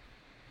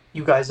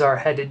you guys are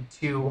headed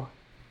to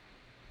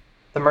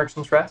the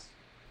Merchant's Rest.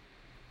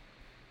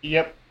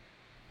 Yep.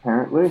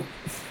 Apparently.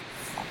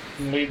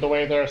 Lead the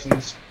way there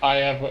since I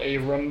have a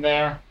room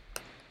there.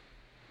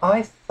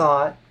 I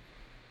thought...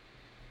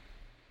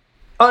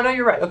 Oh, no,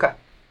 you're right. Okay.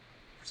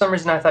 For some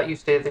reason, I thought you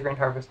stayed at the Green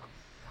Harvest.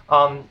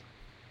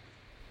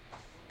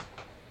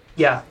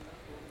 Yeah.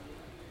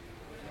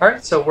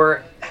 Alright, so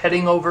we're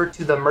heading over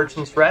to the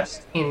Merchant's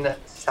Rest in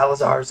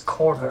Salazar's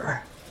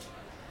Corner.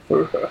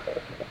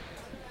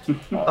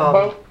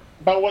 About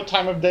what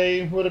time of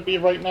day would it be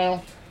right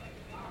now?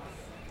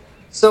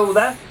 So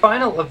that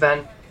final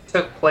event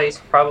took place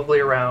probably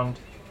around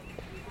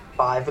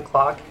 5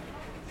 o'clock,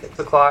 6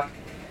 o'clock.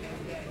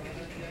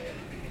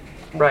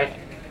 Right.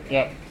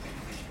 Yep.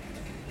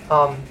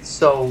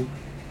 So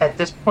at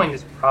this point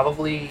it's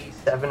probably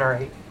 7 or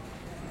 8.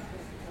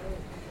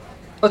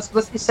 Let's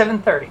say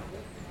 7:30.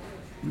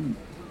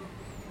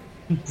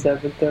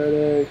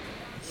 7:30.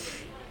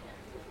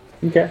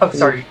 Okay. Oh,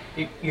 sorry.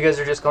 You guys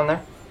are just going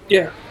there?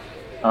 Yeah.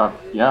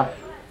 Yeah.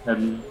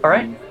 And, All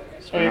right.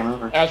 straight on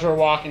over. As we're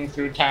walking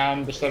through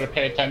town, just sort of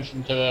pay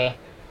attention to the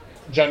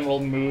general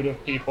mood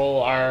of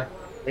people. Are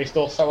they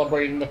still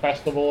celebrating the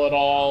festival at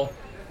all?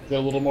 Is it a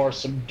little more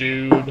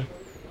subdued?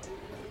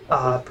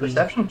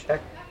 Perception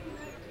check.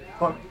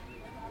 Come on.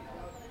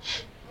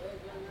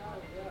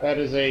 That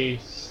is a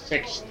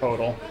 6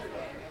 total.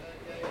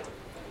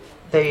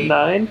 They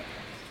 9.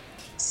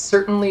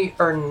 certainly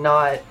are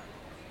not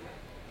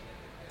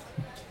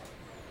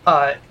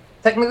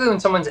technically when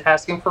someone's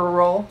asking for a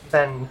roll,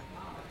 then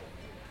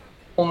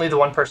only the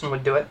one person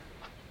would do it.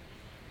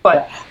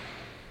 But,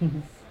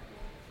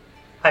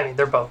 I mean,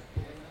 they're both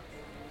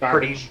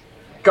pretty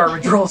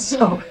garbage rolls,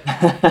 so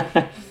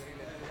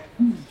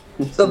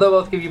they'll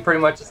both give you pretty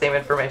much the same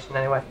information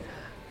anyway.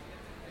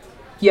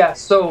 Yeah,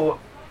 so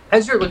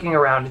as you're looking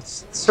around,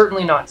 it's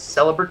certainly not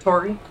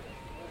celebratory,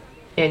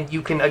 and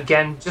you can,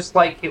 again, just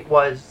like it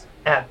was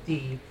at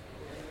the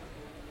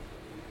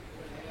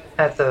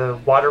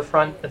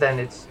waterfront, then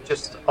it's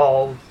just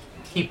all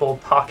people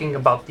talking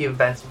about the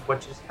events of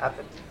what just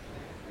happened.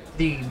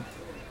 The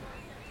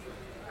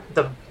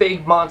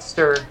big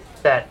monster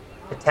that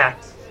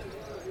attacked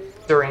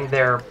during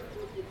their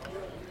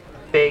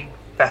big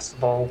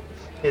festival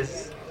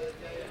is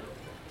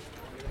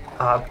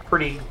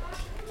pretty,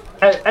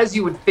 as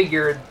you would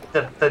figure,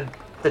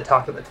 the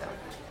talk of the town.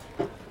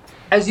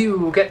 As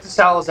you get to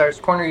Salazar's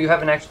Corner, you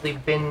haven't actually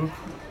been,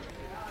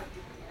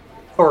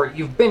 or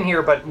you've been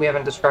here, but we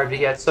haven't described it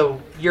yet.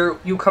 So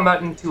you come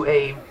out into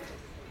a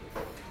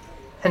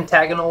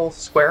pentagonal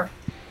square.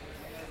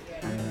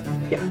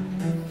 Yeah,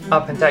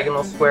 a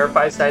pentagonal square,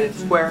 five-sided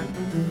square.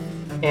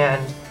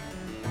 And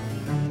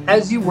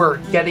as you were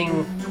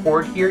getting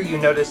toward here, you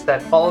noticed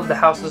that all of the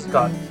houses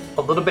got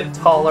a little bit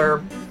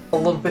taller, a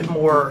little bit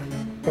more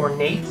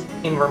ornate,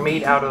 and were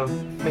made out of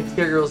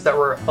materials that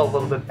were a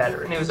little bit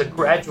better. And it was a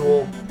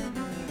gradual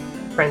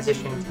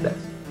transition to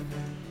this.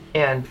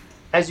 And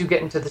as you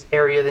get into this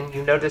area, then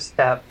you notice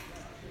that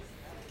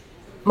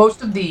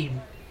most of the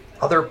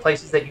other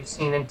places that you've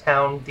seen in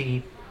town,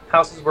 the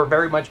houses were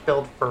very much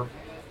built for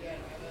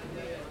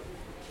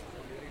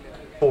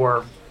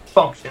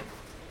function.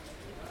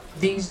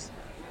 These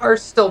are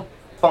still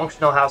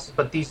functional houses,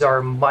 but these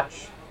are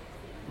much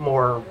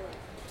more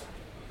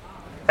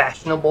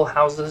fashionable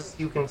houses.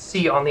 You can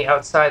see on the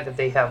outside that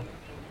they have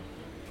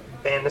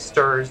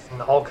banisters and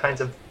all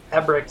kinds of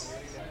fabrics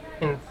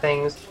and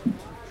things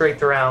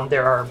draped around.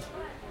 There are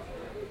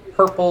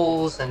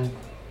purples and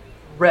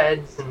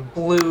reds and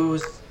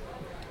blues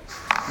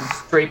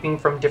draping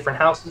from different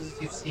houses.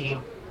 You see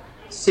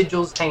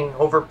sigils hanging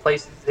over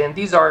places, and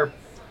these are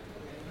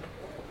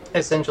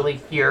essentially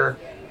here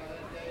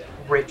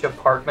rich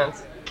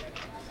apartments.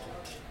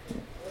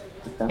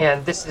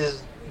 And this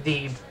is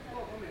the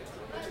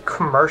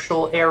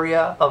commercial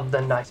area of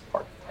the nice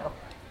part of town.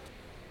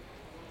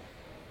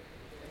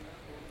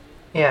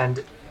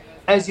 And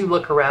as you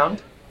look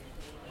around,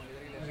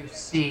 you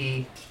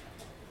see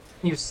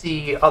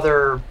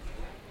other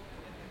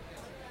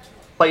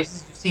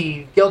places. You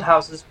see guild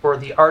houses for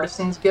the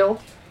Artisans Guild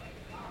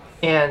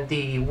and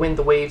the Wind,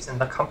 the Waves, and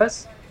the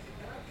Compass.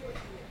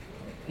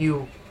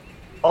 You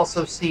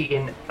also see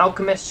an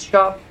alchemist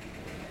shop,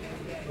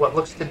 what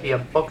looks to be a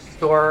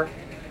bookstore,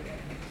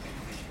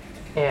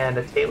 and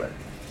a tailor.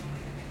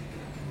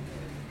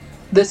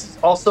 This is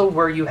also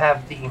where you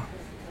have the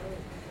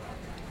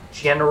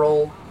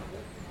general...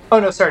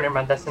 Oh no, sorry, never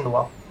mind, that's in the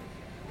well.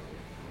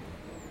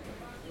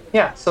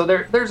 Yeah, so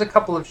there's a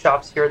couple of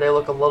shops here. They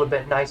look a little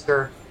bit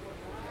nicer.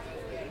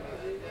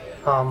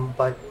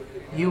 But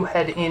you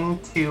head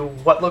into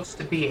what looks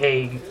to be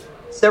a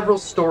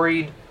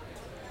several-storied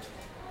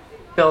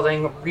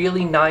building,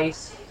 really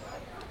nice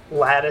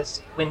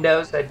lattice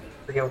windows. I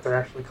forget what they're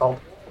actually called.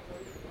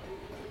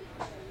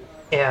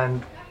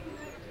 And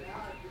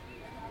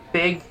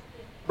big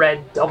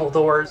red double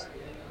doors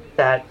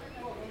that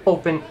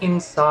open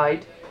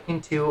inside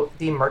into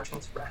the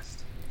Merchant's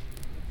Rest.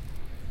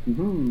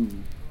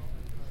 Mm-hmm.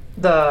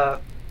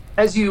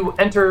 As you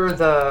enter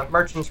the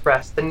Merchant's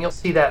Rest, then you'll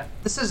see that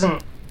this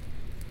isn't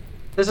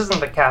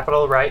the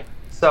capital, right?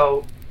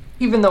 So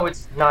even though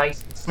it's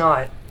nice, it's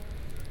not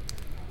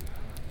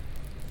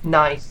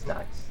nice,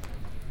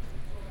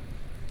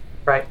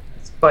 right?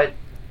 But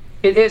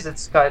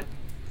it's got,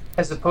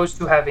 as opposed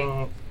to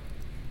having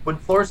wood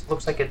floors, it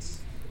looks like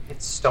it's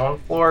stone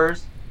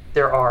floors.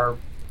 There are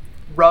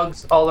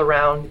rugs all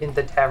around in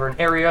the tavern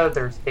area.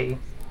 There's a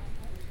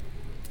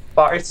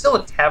bar. It's still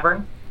a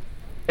tavern.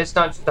 It's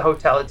not just a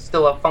hotel. It's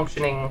still a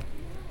functioning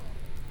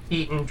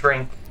eat and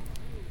drink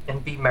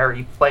and be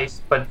merry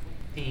place, but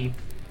the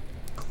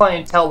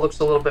clientele looks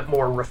a little bit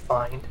more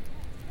refined,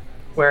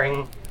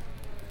 wearing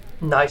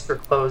nicer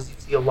clothes. You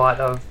see a lot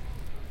of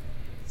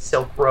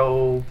silk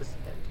robes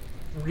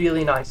and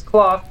really nice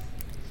cloth,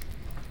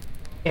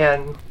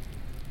 and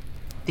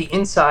the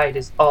inside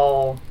is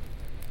all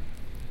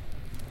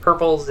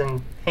purples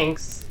and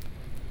pinks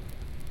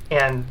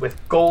and with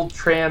gold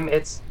trim.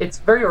 It's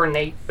very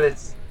ornate, but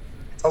it's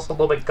also a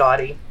little bit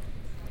gaudy.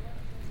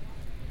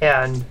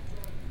 And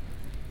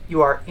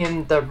you are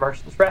in the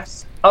Merchant's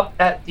Rest. Up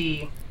at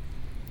the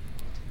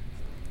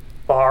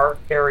bar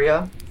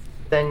area,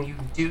 then you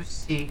do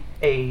see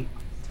a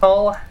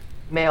tall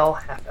male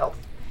half-elf.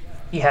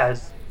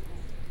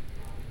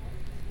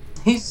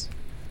 He's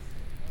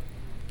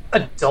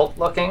adult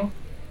looking,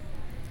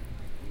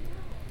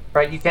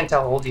 right? You can't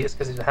tell how old he is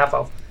because he's a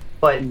half-elf,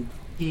 but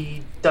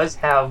he does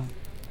have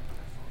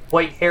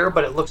white hair,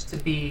 but it looks to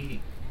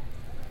be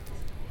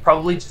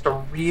probably just a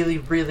really,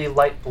 really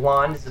light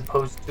blonde as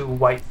opposed to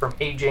white from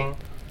aging.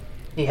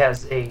 He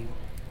has a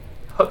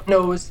hook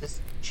nose. His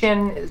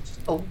chin is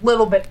just a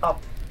little bit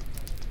up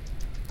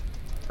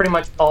pretty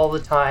much all the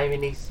time,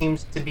 and he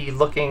seems to be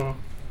looking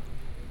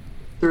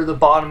through the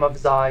bottom of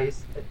his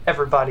eyes at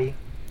everybody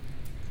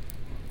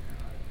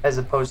as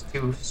opposed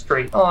to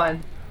straight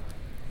on.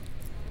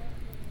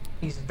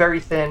 He's very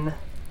thin,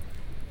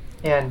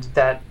 and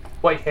that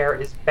white hair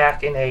is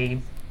back in a,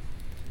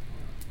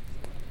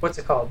 what's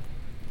it called?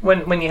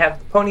 When you have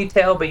the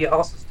ponytail, but you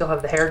also still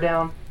have the hair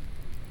down.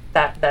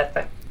 That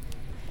thing.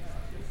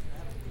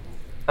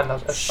 I don't know.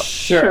 That's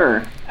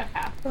Sure. A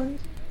half ponytail?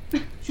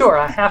 Sure,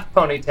 a half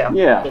ponytail.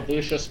 Yeah. The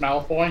Lucius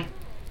Malfoy.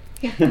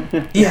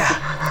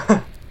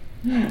 Yeah.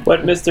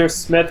 What Mr.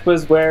 Smith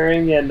was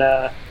wearing in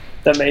The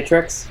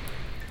Matrix?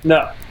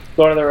 No,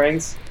 Lord of the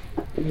Rings.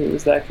 Who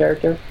was that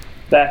character?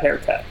 That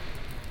haircut.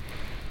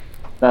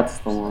 That's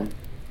the one.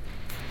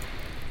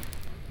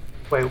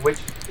 Wait, which?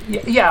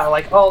 Yeah,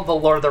 like all the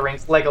Lord of the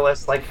Rings,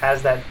 Legolas like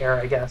has that hair,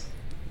 I guess.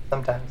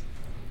 Sometimes.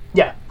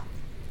 Yeah.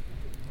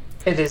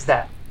 It is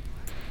that.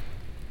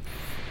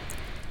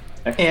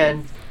 Excellent.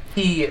 And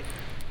he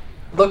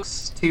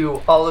looks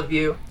to all of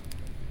you,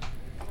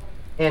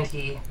 and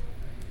he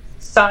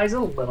sighs a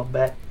little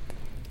bit.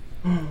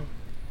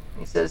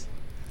 He says,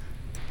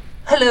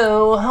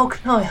 "Hello, how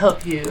can I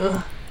help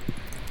you?"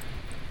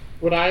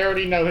 Would I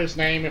already know his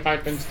name if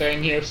I've been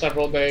staying here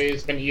several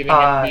days, been eating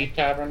in the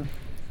tavern?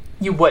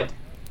 You would.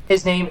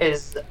 His name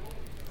is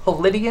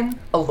Palladian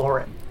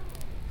Aloran.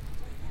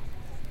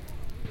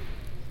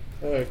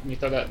 Can you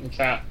throw that in the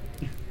chat?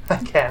 I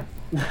can.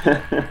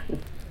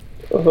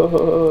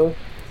 Oh,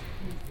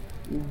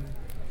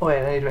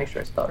 Wait, I need to make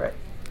sure I spell it right.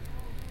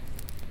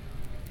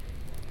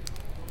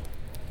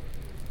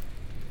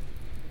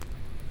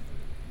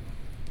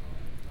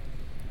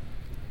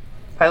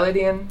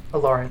 Palladian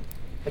Aloran.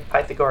 Like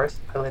Pythagoras,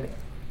 Palladian.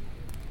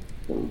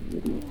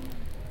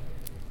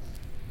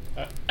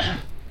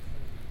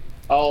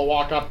 I'll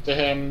walk up to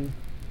him.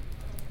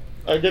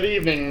 Good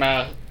evening,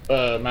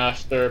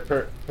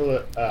 Master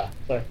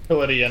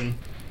Palladian.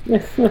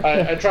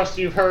 I trust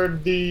you've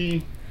heard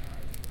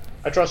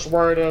I trust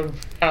word of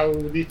how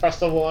the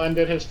festival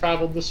ended has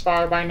traveled this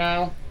far by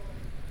now.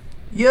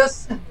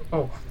 Yes.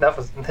 Oh, that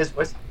was his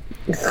voice.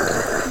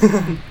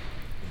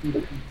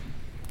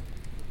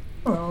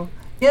 Oh,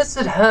 yes,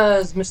 it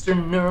has, Mr.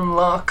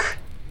 Nurmlock.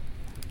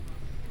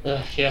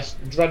 Yes,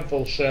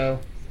 dreadful show.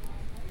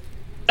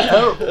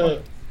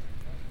 Oh,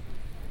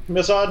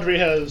 Miss Audrey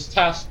has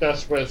tasked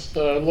us with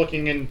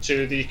looking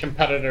into the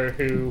competitor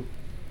who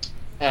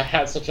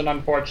had such an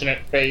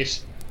unfortunate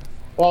fate.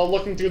 While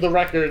looking through the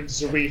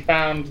records, we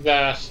found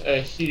that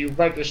he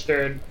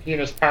and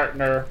his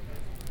partner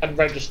had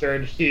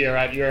registered here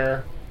at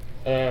your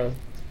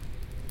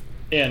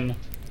inn.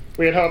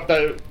 We had hoped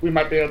that we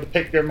might be able to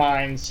pick your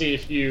mind, see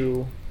if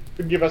you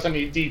could give us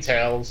any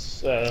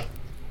details,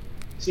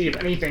 see if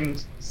anything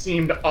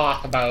seemed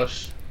off about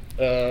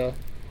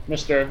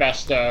Mr.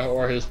 Vesta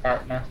or his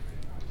partner.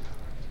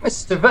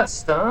 Mr.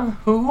 Vesta,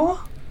 who?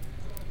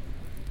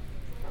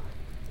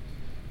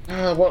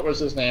 What was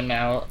his name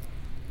now?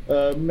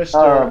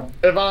 Mr.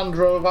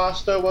 Evandro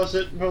Vasta, was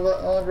it,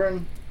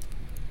 Reverend?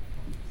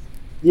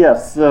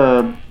 Yes,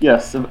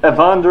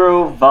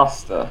 Evandro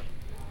Vasta.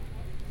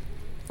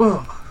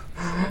 Ooh,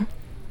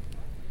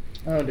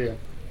 Oh dear.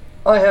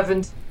 I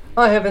haven't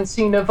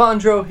seen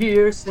Evandro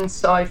here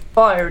since I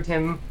fired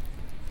him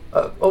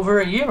over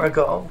a year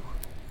ago.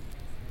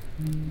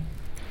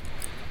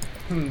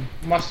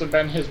 Must have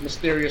been his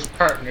mysterious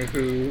partner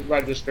who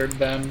registered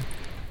then.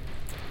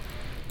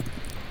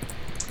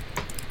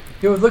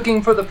 You're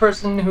looking for the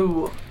person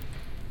who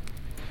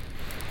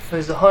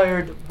was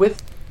hired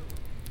with,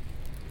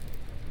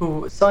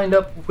 who signed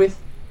up with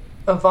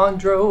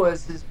Evandro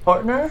as his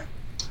partner?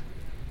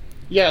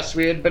 Yes,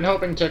 we had been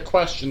hoping to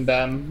question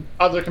them.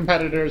 Other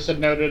competitors had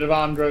noted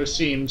Evandro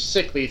seemed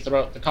sickly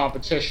throughout the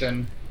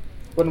competition.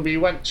 When we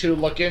went to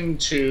look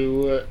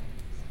into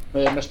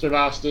Mr.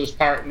 Vasta's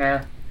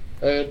partner,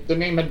 the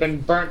name had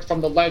been burnt from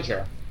the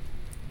ledger.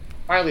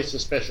 Highly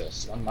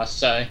suspicious, one must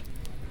say.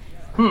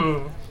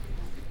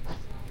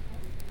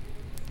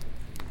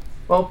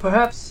 Well,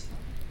 perhaps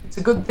it's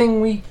a good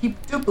thing we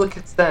keep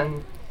duplicates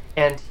then.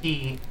 And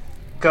he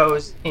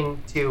goes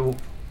into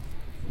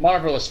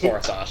Marvelous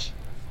forethought.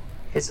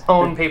 his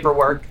own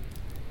paperwork,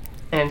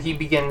 and he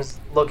begins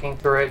looking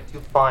through it to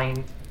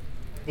find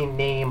the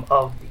name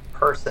of the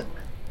person.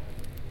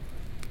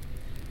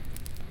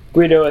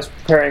 Guido is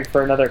preparing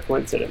for another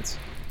coincidence.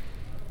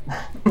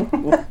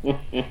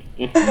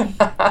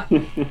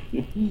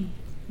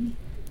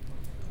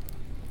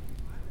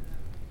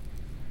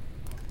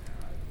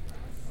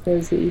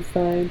 Does he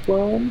find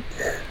one?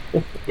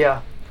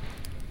 Yeah.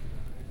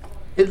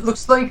 It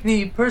looks like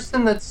the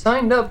person that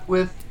signed up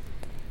with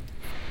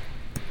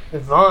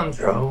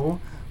Evandro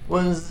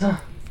was...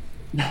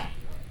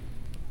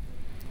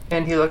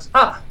 And he looks...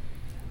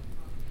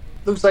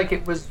 Looks like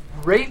it was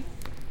Rafe?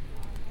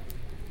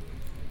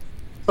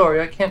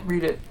 Sorry, I can't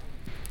read it.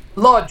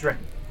 Laudrin.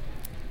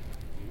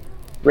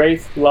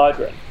 Rafe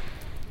Laudrin.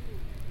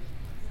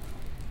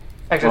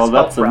 Actually, Well, it's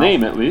that's a spelled Ralph,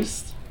 name at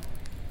least.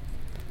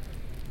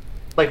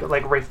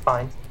 like Rafe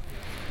Fiennes.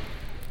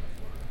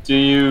 Do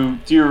you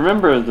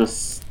remember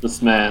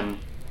this man?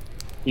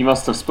 He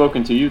must have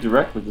spoken to you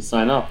directly to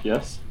sign up,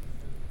 yes?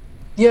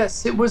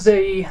 Yes, it was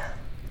I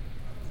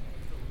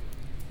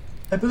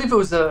believe it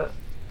was a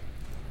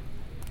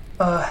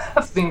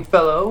halfling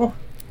fellow,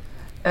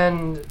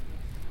 and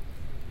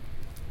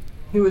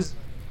he was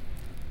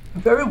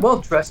very well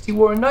dressed. He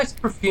wore a nice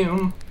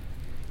perfume,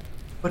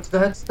 but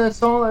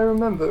that's all I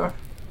remember.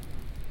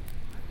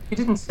 He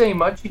didn't say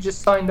much. He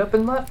just signed up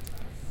and left.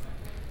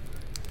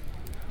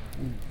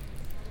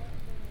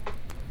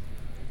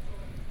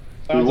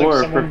 Sounds wore like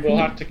a someone we'll perfume.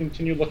 have to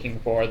continue looking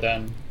for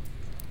then.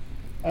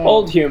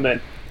 Old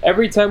human.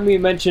 Every time we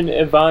mention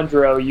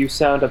Evandro, you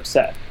sound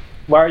upset.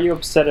 Why are you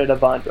upset at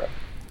Evandro?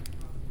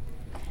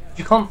 Did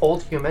you call him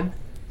old human?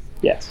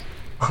 Yes.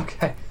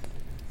 Okay.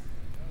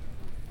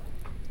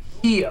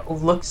 He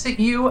looks at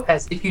you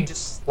as if you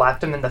just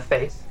slapped him in the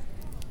face.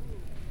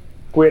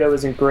 Guido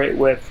isn't great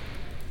with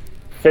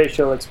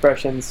facial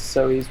expressions,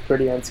 so he's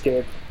pretty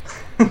unscathed.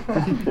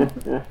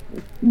 And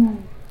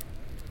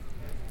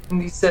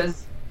he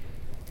says,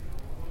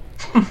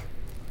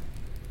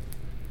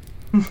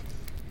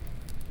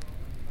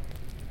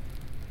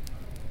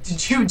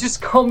 "Did you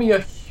just call me a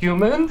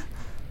human?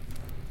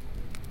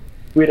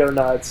 Guido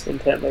nods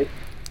intently.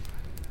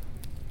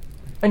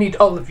 I need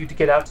all of you to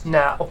get out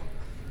now."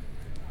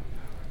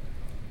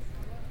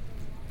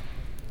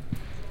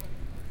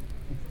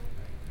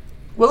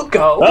 We'll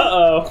go.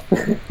 Uh-oh!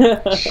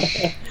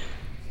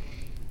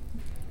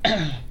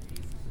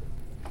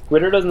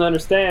 Guido doesn't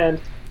understand.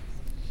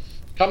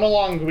 Come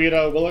along,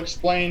 Guido. We'll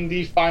explain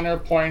the finer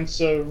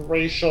points of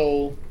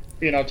racial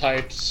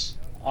phenotypes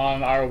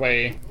on our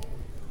way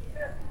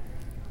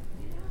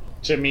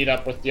to meet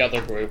up with the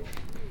other group.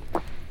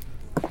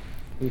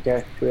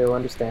 Okay, Guido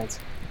understands.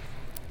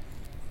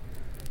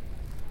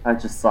 I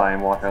just sigh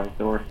and walk out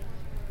the door.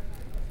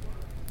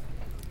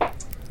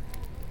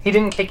 He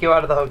didn't kick you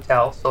out of the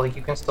hotel, so like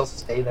you can still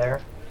stay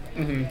there.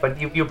 Mm-hmm. But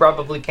you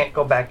probably can't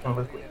go back in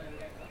with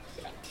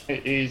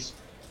Guido.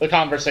 The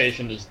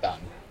conversation is done.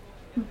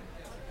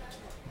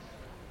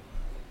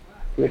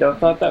 Guido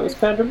thought that was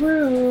kind of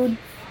rude.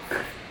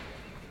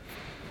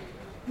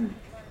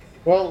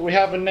 Well, we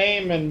have a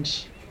name and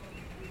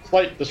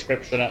slight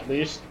description at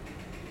least.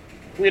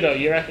 Guido,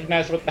 you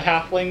recognize what the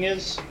halfling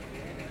is?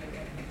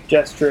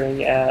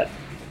 Gesturing at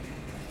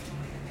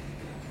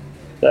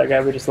that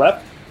guy we just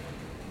left.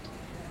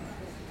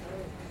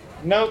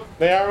 Nope,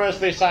 they are as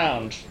they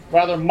sound.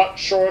 Rather much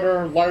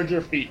shorter,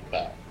 larger feet,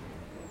 though.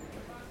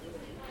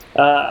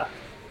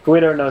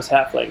 Guido knows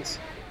halflings.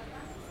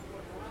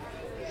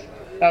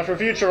 Now, for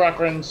future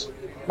reference,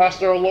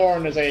 Master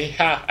Olorn is a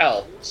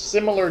half-elf,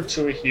 similar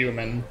to a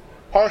human,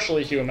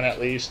 partially human at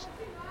least,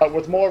 but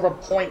with more of a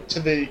point to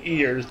the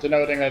ears,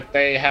 denoting that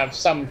they have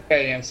some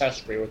Fey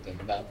ancestry within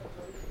them.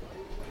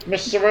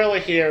 Miss Cirilla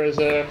here is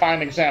a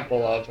fine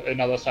example of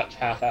another such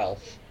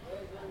half-elf.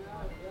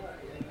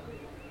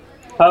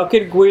 How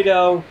could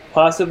Guido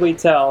possibly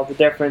tell the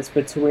difference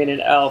between an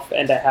elf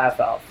and a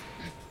half-elf?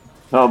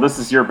 Oh, this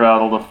is your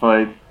battle to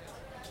fight,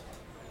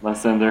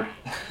 Lysander.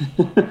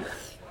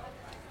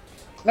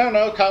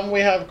 No, come. We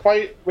have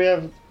quite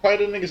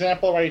an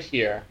example right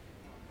here.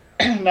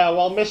 Now,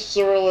 while Miss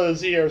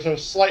Cirilla's ears are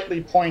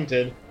slightly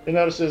pointed, you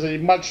notice there's a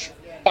much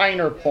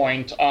finer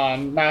point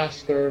on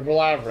Master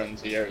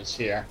Valavrin's ears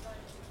here.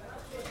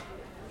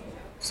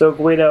 So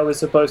Guido is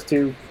supposed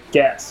to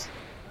guess.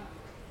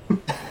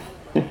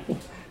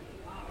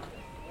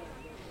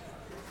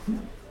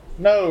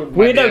 No, my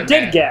Guido dear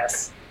did man.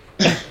 guess.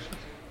 We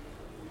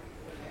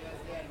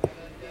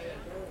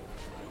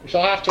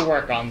shall have to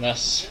work on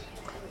this.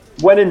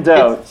 When in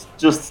doubt,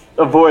 just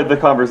avoid the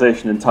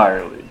conversation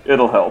entirely.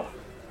 It'll help.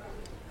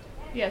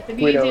 Yeah, the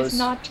Guido easiest is-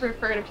 not to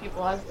refer to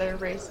people as their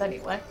race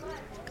anyway.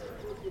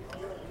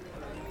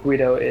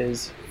 Guido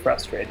is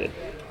frustrated.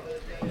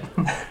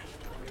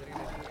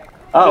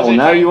 Oh, There's a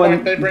now fine you point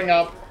want. they bring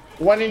up.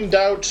 When in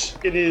doubt,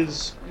 it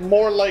is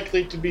more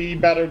likely to be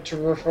better to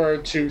refer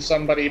to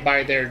somebody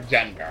by their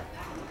gender.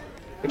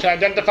 We can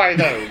identify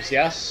those,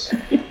 yes?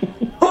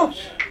 I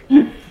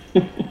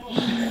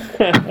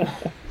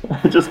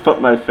just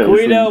put my face.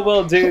 Guido in.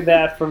 will do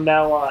that from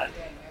now on.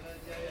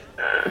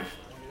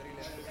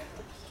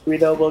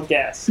 Guido will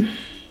guess.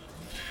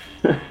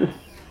 I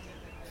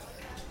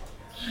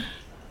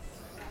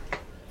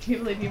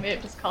believe you may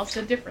have just caused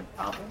a different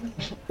problem.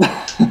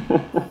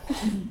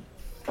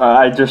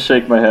 I just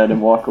shake my head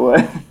and walk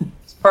away.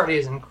 This party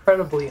is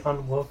incredibly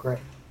unwoke right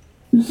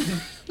now.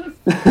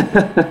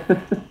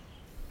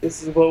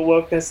 This is what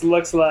wokeness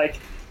looks like.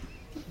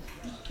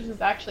 This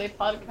is actually a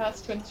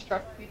podcast to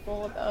instruct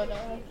people about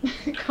Oh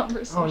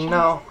conversations.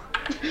 no.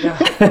 Yeah.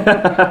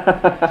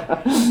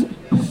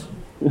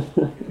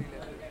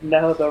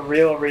 Now the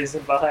real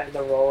reason behind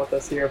the Roll With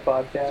Us Here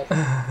podcast.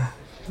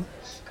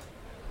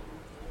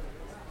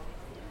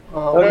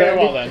 Oh, Very Okay.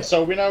 well then.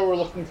 So we know we're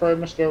looking for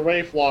Mr.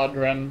 Rafe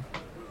Lodren,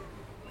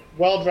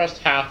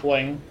 well-dressed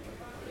halfling.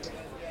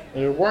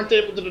 We weren't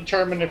able to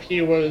determine if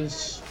he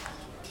was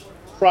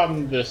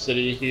from the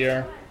city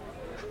here.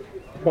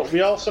 But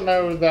we also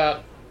know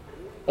that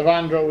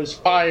Evandro was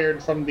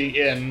fired from the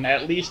inn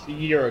at least a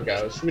year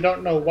ago, so we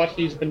don't know what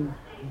he's been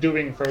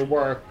doing for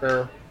work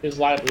or his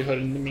livelihood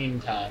in the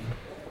meantime.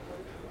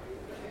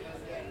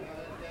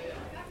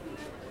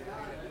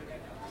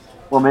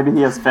 Well, maybe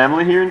he has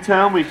family here in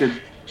town. We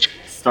could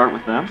start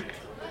with them.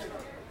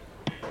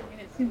 I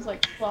mean, it seems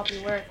like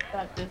sloppy work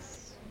that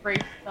this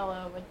Rafe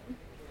fellow would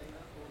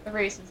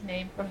erase his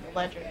name from the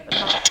ledger, but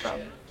not from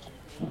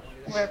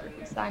wherever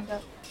he signed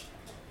up.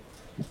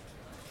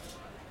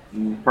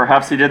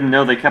 Perhaps he didn't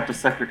know they kept a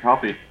secret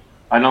copy.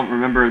 I don't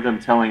remember them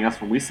telling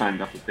us when we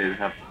signed up that they would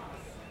have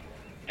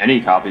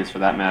any copies, for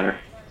that matter.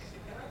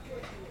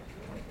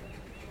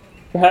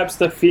 Perhaps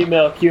the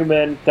female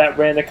human that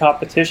ran the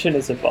competition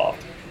is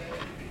involved.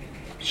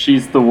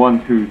 She's the one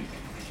who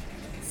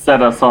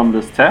set us on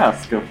this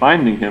task of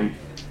finding him.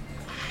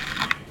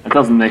 That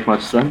doesn't make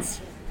much sense.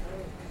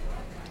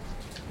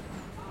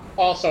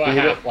 Also a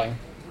halfling.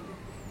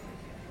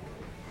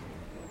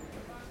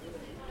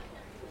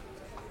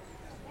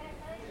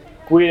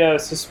 Guido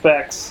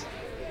suspects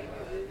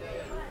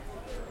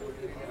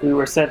we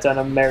were sent on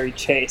a merry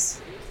chase.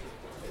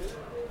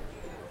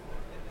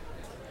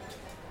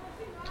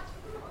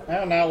 I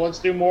don't know, let's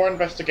do more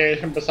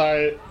investigation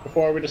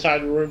before we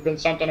decide we've been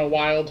sent on a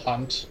wild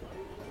hunt.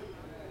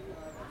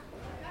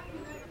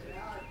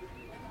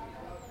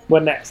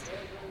 What next?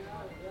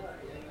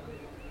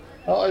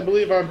 Well, I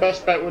believe our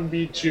best bet would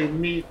be to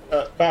meet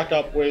back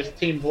up with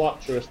Team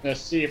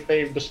Voluptuousness, see if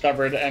they've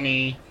discovered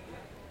any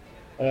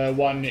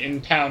one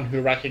in town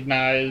who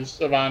recognize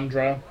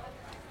Evandro.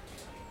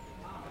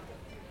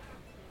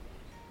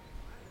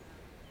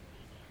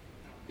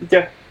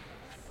 Yeah.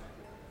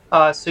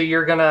 So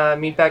you're gonna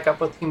meet back up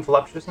with Team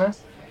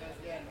Voluptuousness?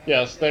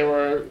 Yes, they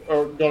were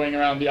going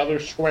around the other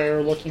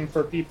square looking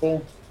for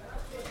people.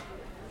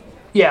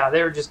 Yeah,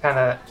 they were just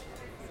kind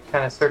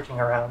of searching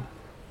around.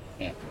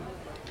 Yeah.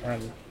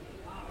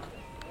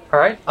 All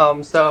right.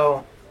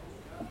 So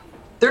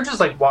they're just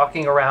like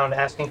walking around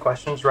asking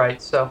questions,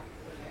 right? So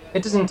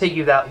it doesn't take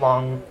you that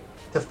long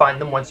to find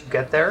them once you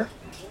get there.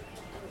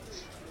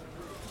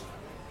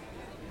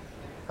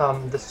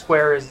 The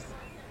square is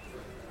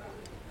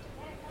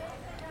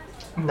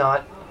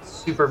not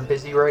super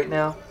busy right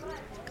now.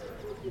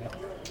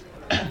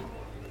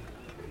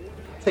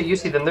 So you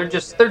see them. They're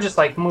just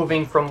like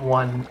moving from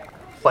one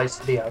place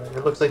to the other.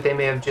 It looks like they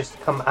may have just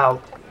come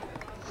out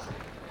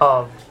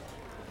of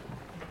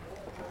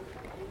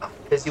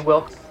Busy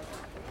Wilkes,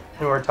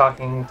 and we're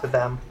talking to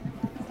them.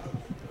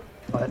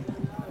 But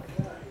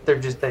they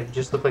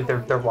just look like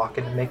they're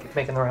walking and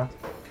making the rounds.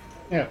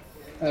 Yeah,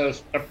 I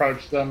just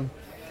approach them.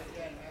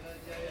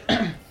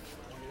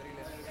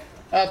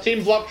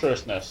 Team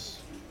Voluptuousness.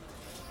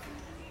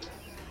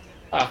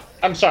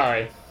 I'm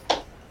sorry.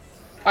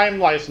 I'm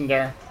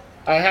Lysander.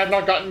 I have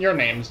not gotten your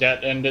names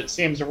yet, and it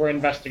seems if we're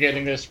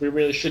investigating this, we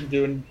really should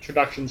do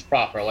introductions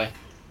properly.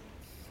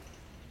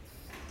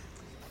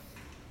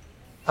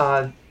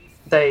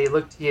 They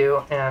look to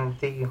you, and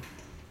the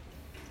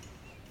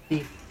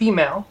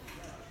female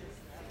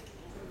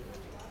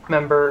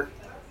member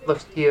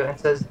looks to you and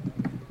says,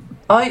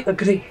 "I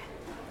agree."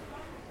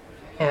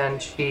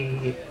 And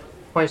she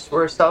points to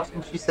herself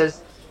and she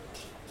says,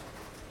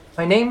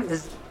 "My name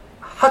is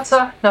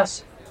Hatsa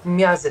Nas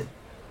Miazin.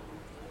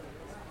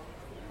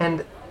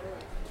 And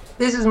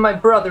this is my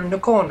brother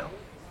Nokono,"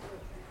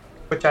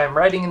 which I am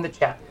writing in the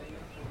chat.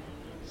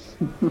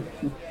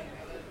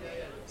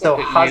 So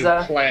Look at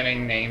Haza, you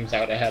planning names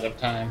out ahead of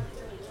time.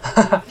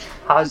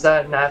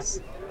 Haza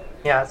Nas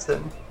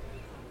Miazin.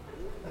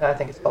 I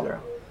think it's spelled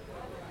wrong.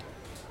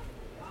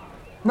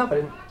 No, I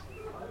didn't.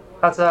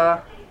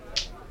 Haza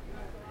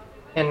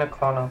and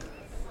Nokono.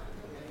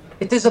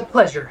 It is a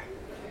pleasure.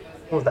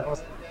 Oh, that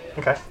was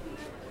okay.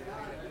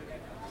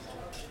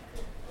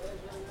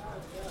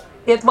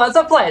 It was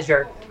a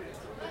pleasure.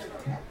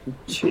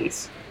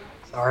 Jeez.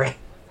 Sorry.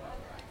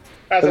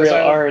 As The I real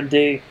said,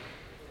 R&D.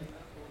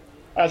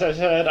 As I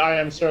said, I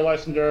am Sir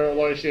Lysander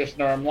Aloysius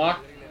Normlock.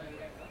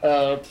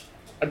 I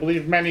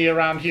believe many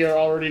around here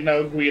already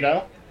know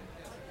Guido.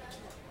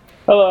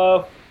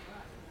 Hello.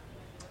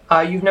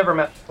 You've never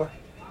met before.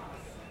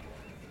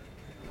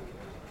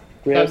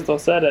 Guido still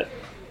said it.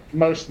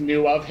 Most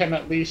knew of him,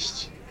 at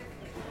least.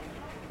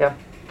 Yeah.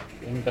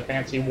 Being the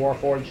fancy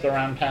warforged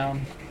around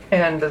town.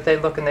 And they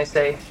look and they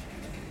say,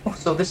 "Oh,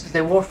 so this is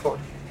a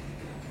warforged.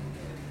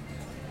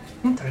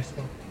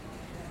 Interesting.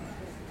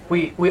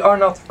 We are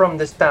not from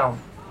this town.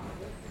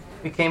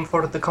 We came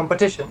for the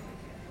competition."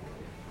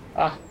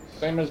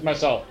 Same as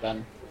myself,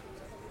 then.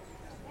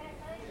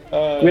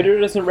 Guido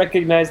doesn't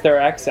recognize their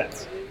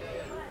accents.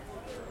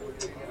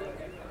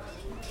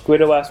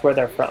 Guido asks where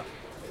they're from.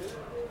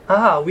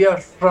 We are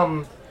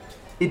from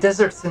the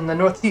deserts in the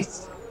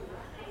northeast.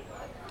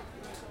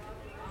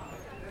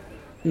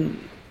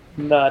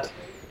 Not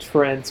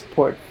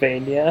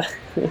Transportvania.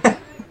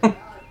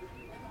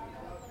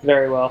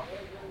 Very well.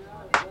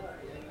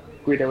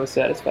 Guido was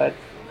satisfied.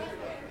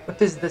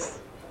 What is this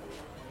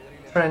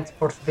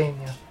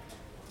Transportvania?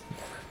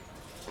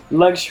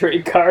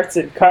 luxury carts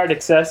and cart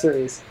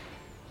accessories.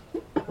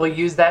 We'll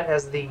use that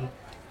as the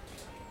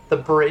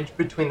bridge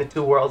between the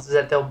two worlds, is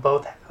that they'll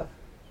both have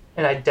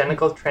an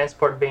identical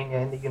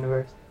Transportvania in the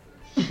universe.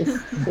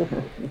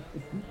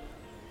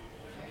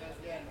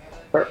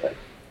 Perfect.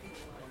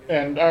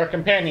 And our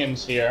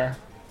companions here,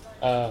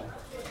 I'm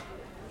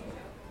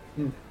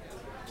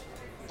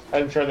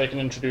sure they can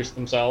introduce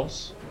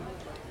themselves.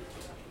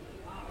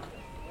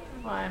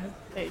 Well, I'm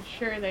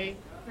sure they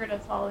heard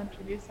us all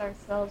introduce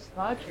ourselves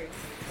to Audrey.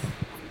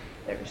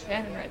 They were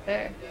standing right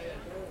there.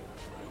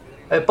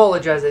 I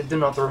apologize, I do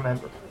not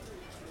remember.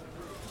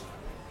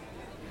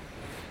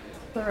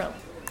 Thrill.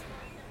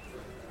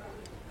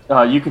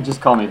 You could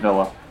just call me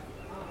Villa.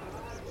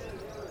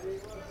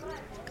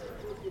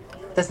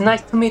 It's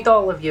nice to meet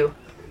all of you.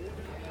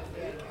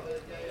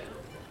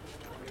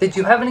 Did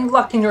you have any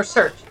luck in your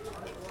search?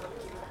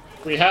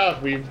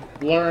 We've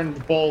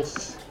learned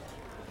both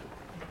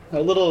a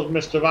little of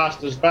Mr.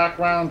 Vasta's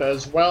background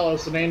as well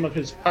as the name of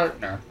his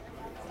partner.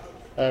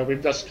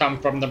 We've just come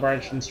from the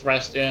Merchant's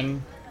Rest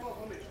Inn.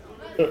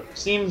 It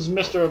seems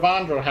Mr.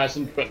 Evandro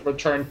hasn't been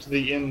returned to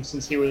the inn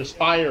since he was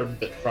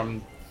fired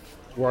from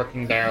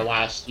working there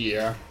last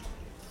year.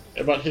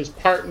 But his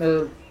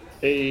partner,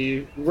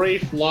 a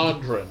Rafe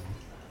Lodron,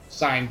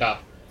 signed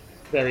up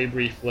very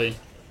briefly.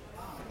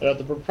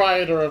 The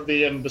proprietor of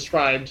the inn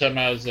described him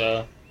as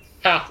a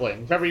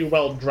halfling, very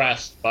well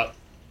dressed, but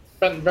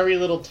spent very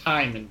little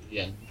time in the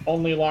inn,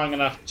 only long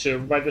enough to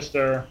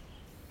register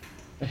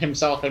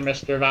himself and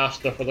Mr.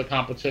 Vasta for the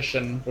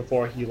competition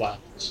before he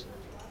left.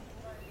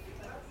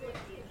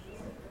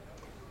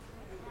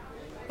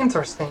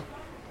 Interesting.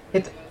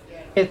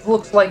 It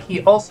looks like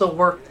he also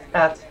worked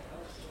at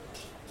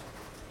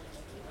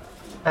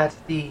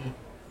the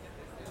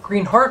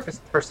Green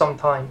Harvest for some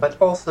time,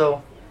 but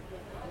also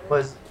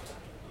was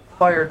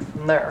fired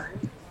from there.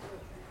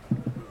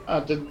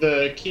 Did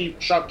the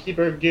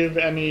shopkeeper give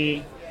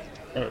any...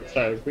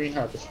 Green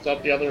Harvest, is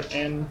that the other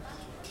inn?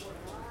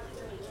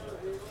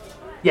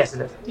 Yes,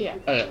 it is. Yeah.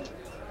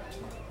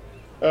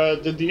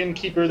 Did the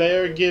innkeeper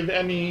there give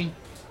any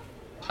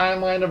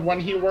timeline of when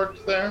he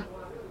worked there?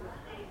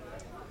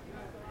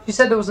 She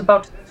said it was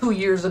about 2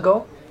 years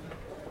ago.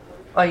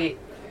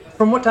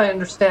 From what I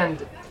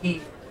understand,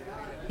 he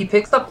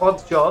picks up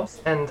odd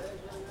jobs and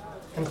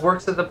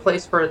works at the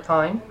place for a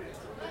time.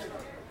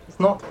 He's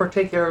not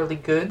particularly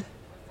good.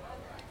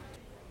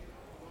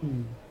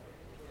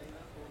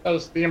 That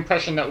was the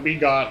impression that we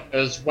got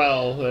as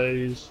well.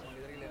 He's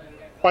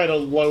quite a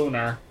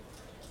loner.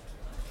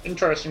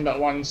 Interesting that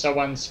one so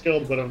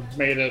unskilled would have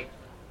made it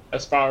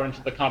as far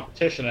into the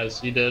competition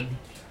as he did.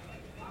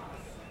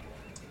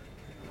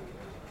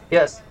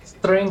 Yes,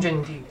 strange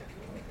indeed.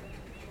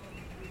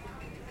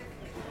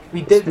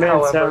 We This did, man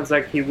however... sounds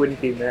like he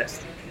wouldn't be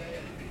missed.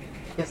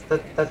 Yes,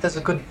 that is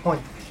a good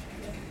point.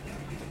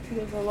 He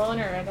was a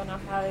loner. I don't know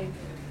how he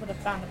would have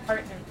found a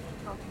partner in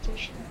the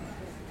competition.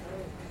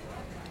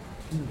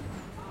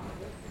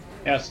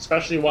 Yes,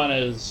 especially one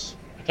as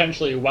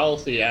potentially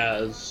wealthy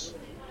as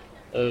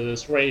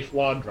this Rafe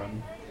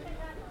Lodron.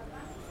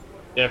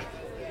 If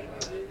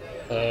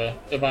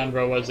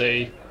Evandro was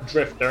a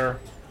drifter,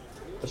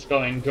 just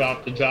going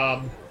job to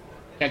job,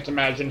 can't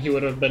imagine he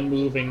would have been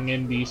moving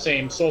in the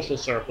same social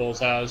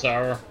circles as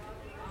our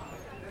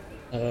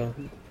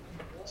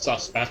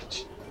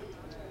suspect.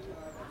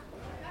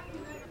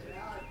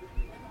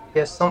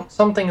 Yes,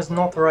 something is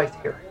not right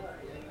here.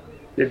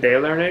 Did they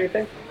learn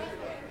anything?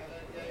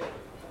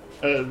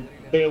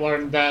 They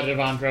learned that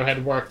Evandro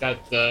had worked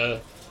at the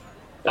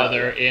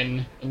other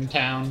inn in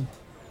town.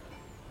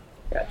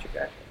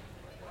 Gotcha.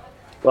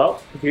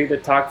 Well, we could either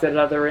talk to that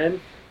other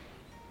inn,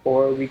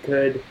 or we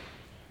could,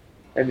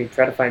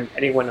 try to find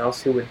anyone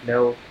else who would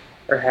know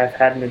or have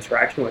had an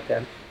interaction with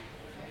him.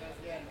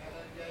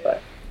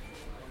 But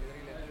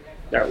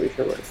not really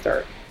sure where to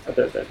start,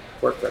 other than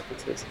work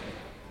references.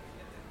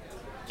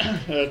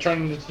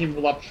 Turning to Team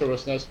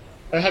Voluptuousness.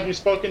 Have you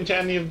spoken to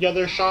any of the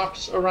other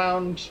shops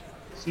around?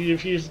 See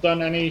if he's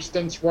done any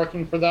stints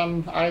working for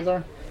them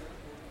either?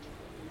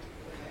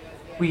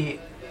 We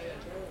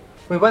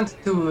went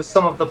to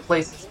some of the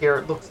places here.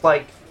 It looks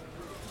like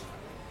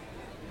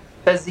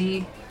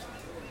Fezzy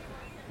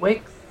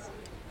Wicks.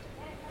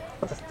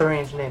 What a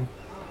strange name.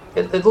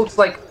 It looks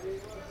like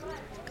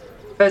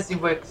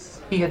Fezziwick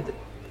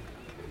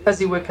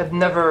had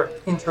never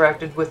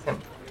interacted with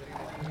him.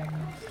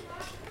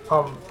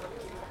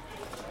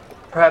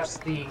 Perhaps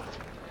the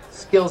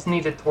skills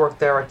needed to work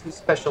there are too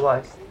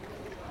specialized.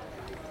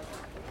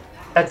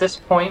 At this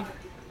point,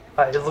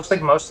 it looks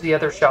like most of the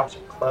other shops are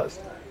closed.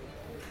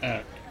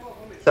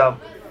 So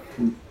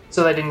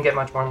they didn't get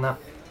much more than that.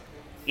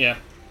 Yeah.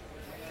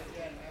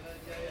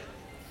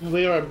 I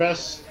believe our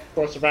best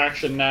course of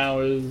action now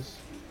is,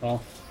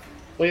 well,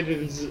 late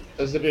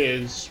as it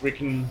is, we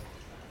can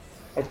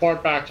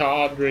report back to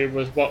Audrey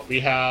with what we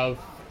have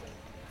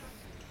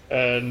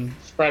and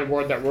spread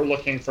word that we're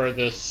looking for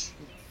this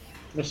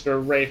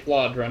Mr. Rafe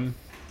Lodron.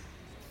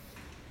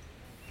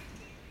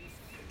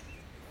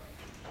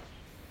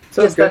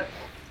 Sounds good.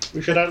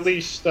 We should at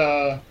least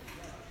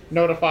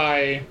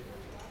notify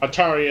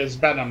Ataria's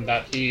Venom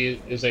that he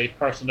is a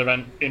person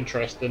of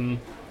interest in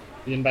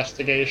the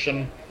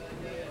investigation.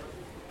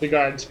 The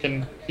guards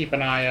can keep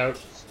an eye out.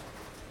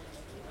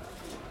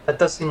 That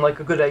does seem like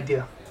a good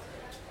idea.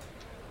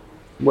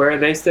 Where are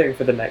they staying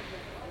for the night?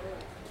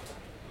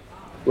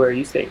 Where are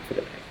you staying for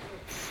the night?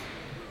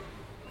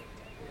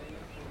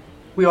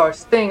 We are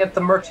staying at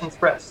the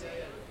Merchant's Rest.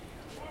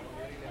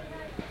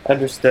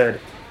 Understood.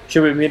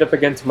 Should we meet up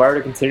again tomorrow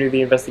to continue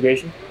the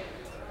investigation?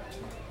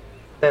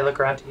 They look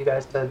around to you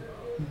guys to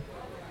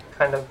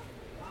kind of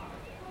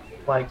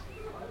like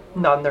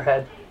nod their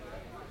head.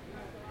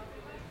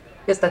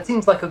 Yes, that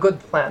seems like a good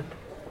plan.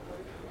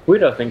 We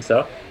don't think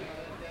so.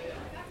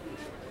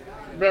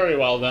 Very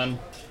well then.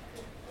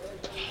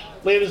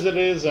 Late as it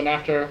is, and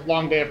after a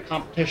long day of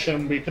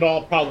competition, we could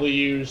all probably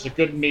use a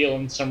good meal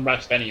and some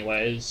rest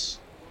anyways.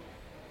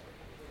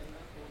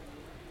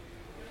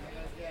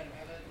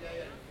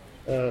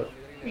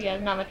 Yeah,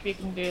 not much we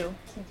can do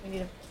since we need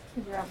to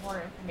figure out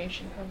more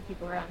information from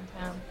people around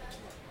town.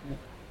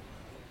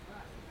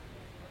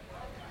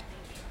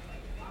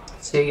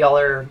 So y'all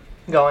are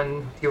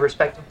going to your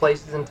respective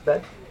places into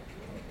bed?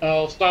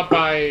 I'll stop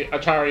by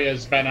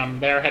Ataria's Venom.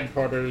 Their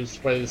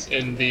headquarters was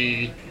in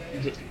the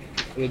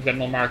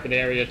general market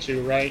area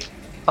too, right?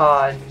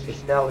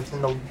 No, it's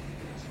in the...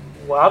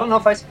 Well, I don't know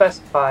if I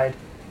specified.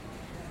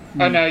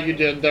 Oh, no, you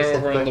did. They're over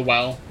in Specifically. the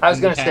well. I was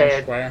in the gonna town say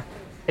it. square.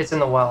 It's in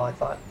the well, I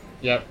thought.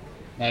 Yep.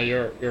 No,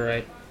 you're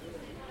right.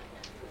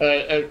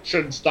 I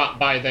should stop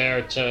by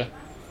there to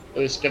at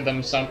least give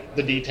them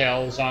the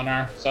details on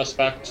our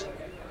suspect.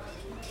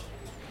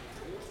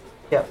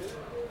 Yep.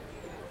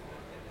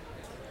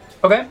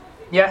 Okay.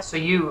 Yeah, so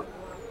you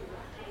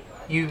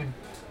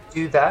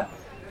do that,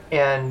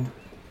 and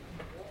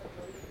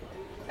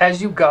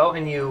as you go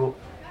and you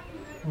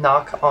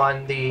knock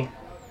on the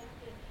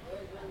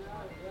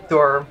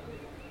door,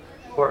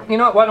 or you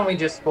know what? Why don't we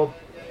just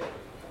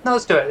no,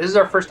 let's do it. This is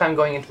our first time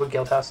going into a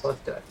guild house, so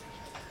let's do it.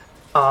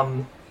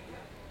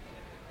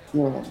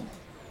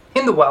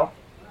 In the well,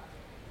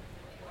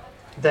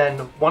 then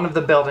one of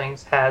the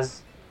buildings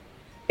has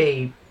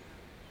a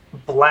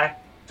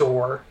black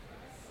door,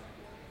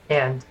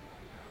 and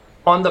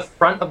on the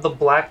front of the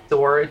black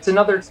door, it's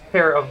another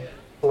pair of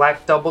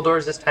black double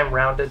doors, this time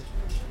rounded,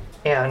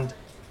 and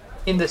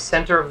in the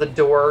center of the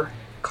door,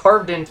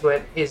 carved into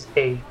it, is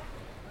a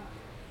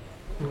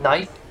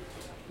knife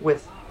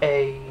with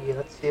a...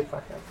 Let's see if I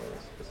have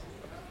this.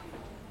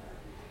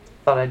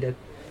 Thought I did.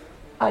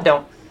 I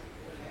don't.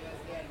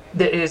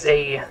 There is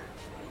a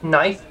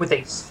knife with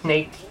a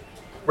snake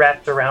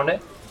wrapped around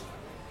it.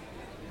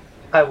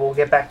 I will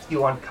get back to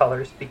you on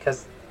colors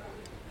because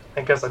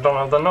I guess I don't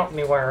have the note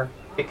anywhere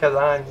because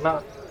I'm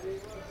not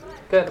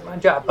good at my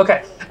job.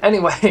 Okay,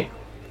 anyway.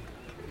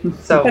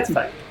 So That's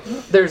fine.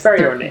 there's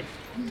Very ornate.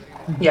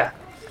 Yeah,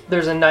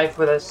 there's a knife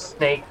with a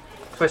snake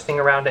twisting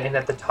around it, and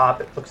at the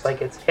top it looks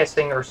like it's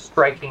hissing or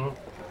striking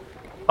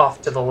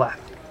off to the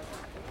left.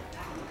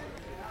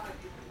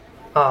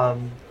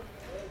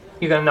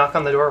 You gonna knock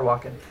on the door or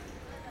walk in?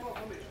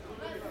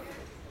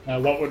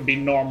 What would be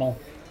normal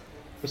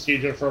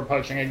procedure for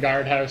approaching a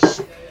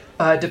guardhouse?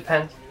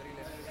 Depends.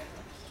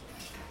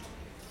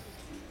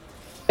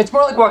 It's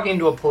more like walking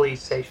into a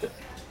police station.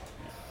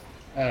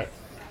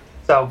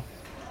 So,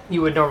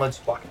 you would normally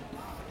just walk in.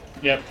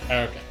 Yep,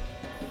 okay.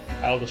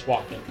 I'll just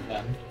walk in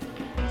then.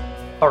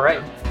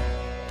 Alright.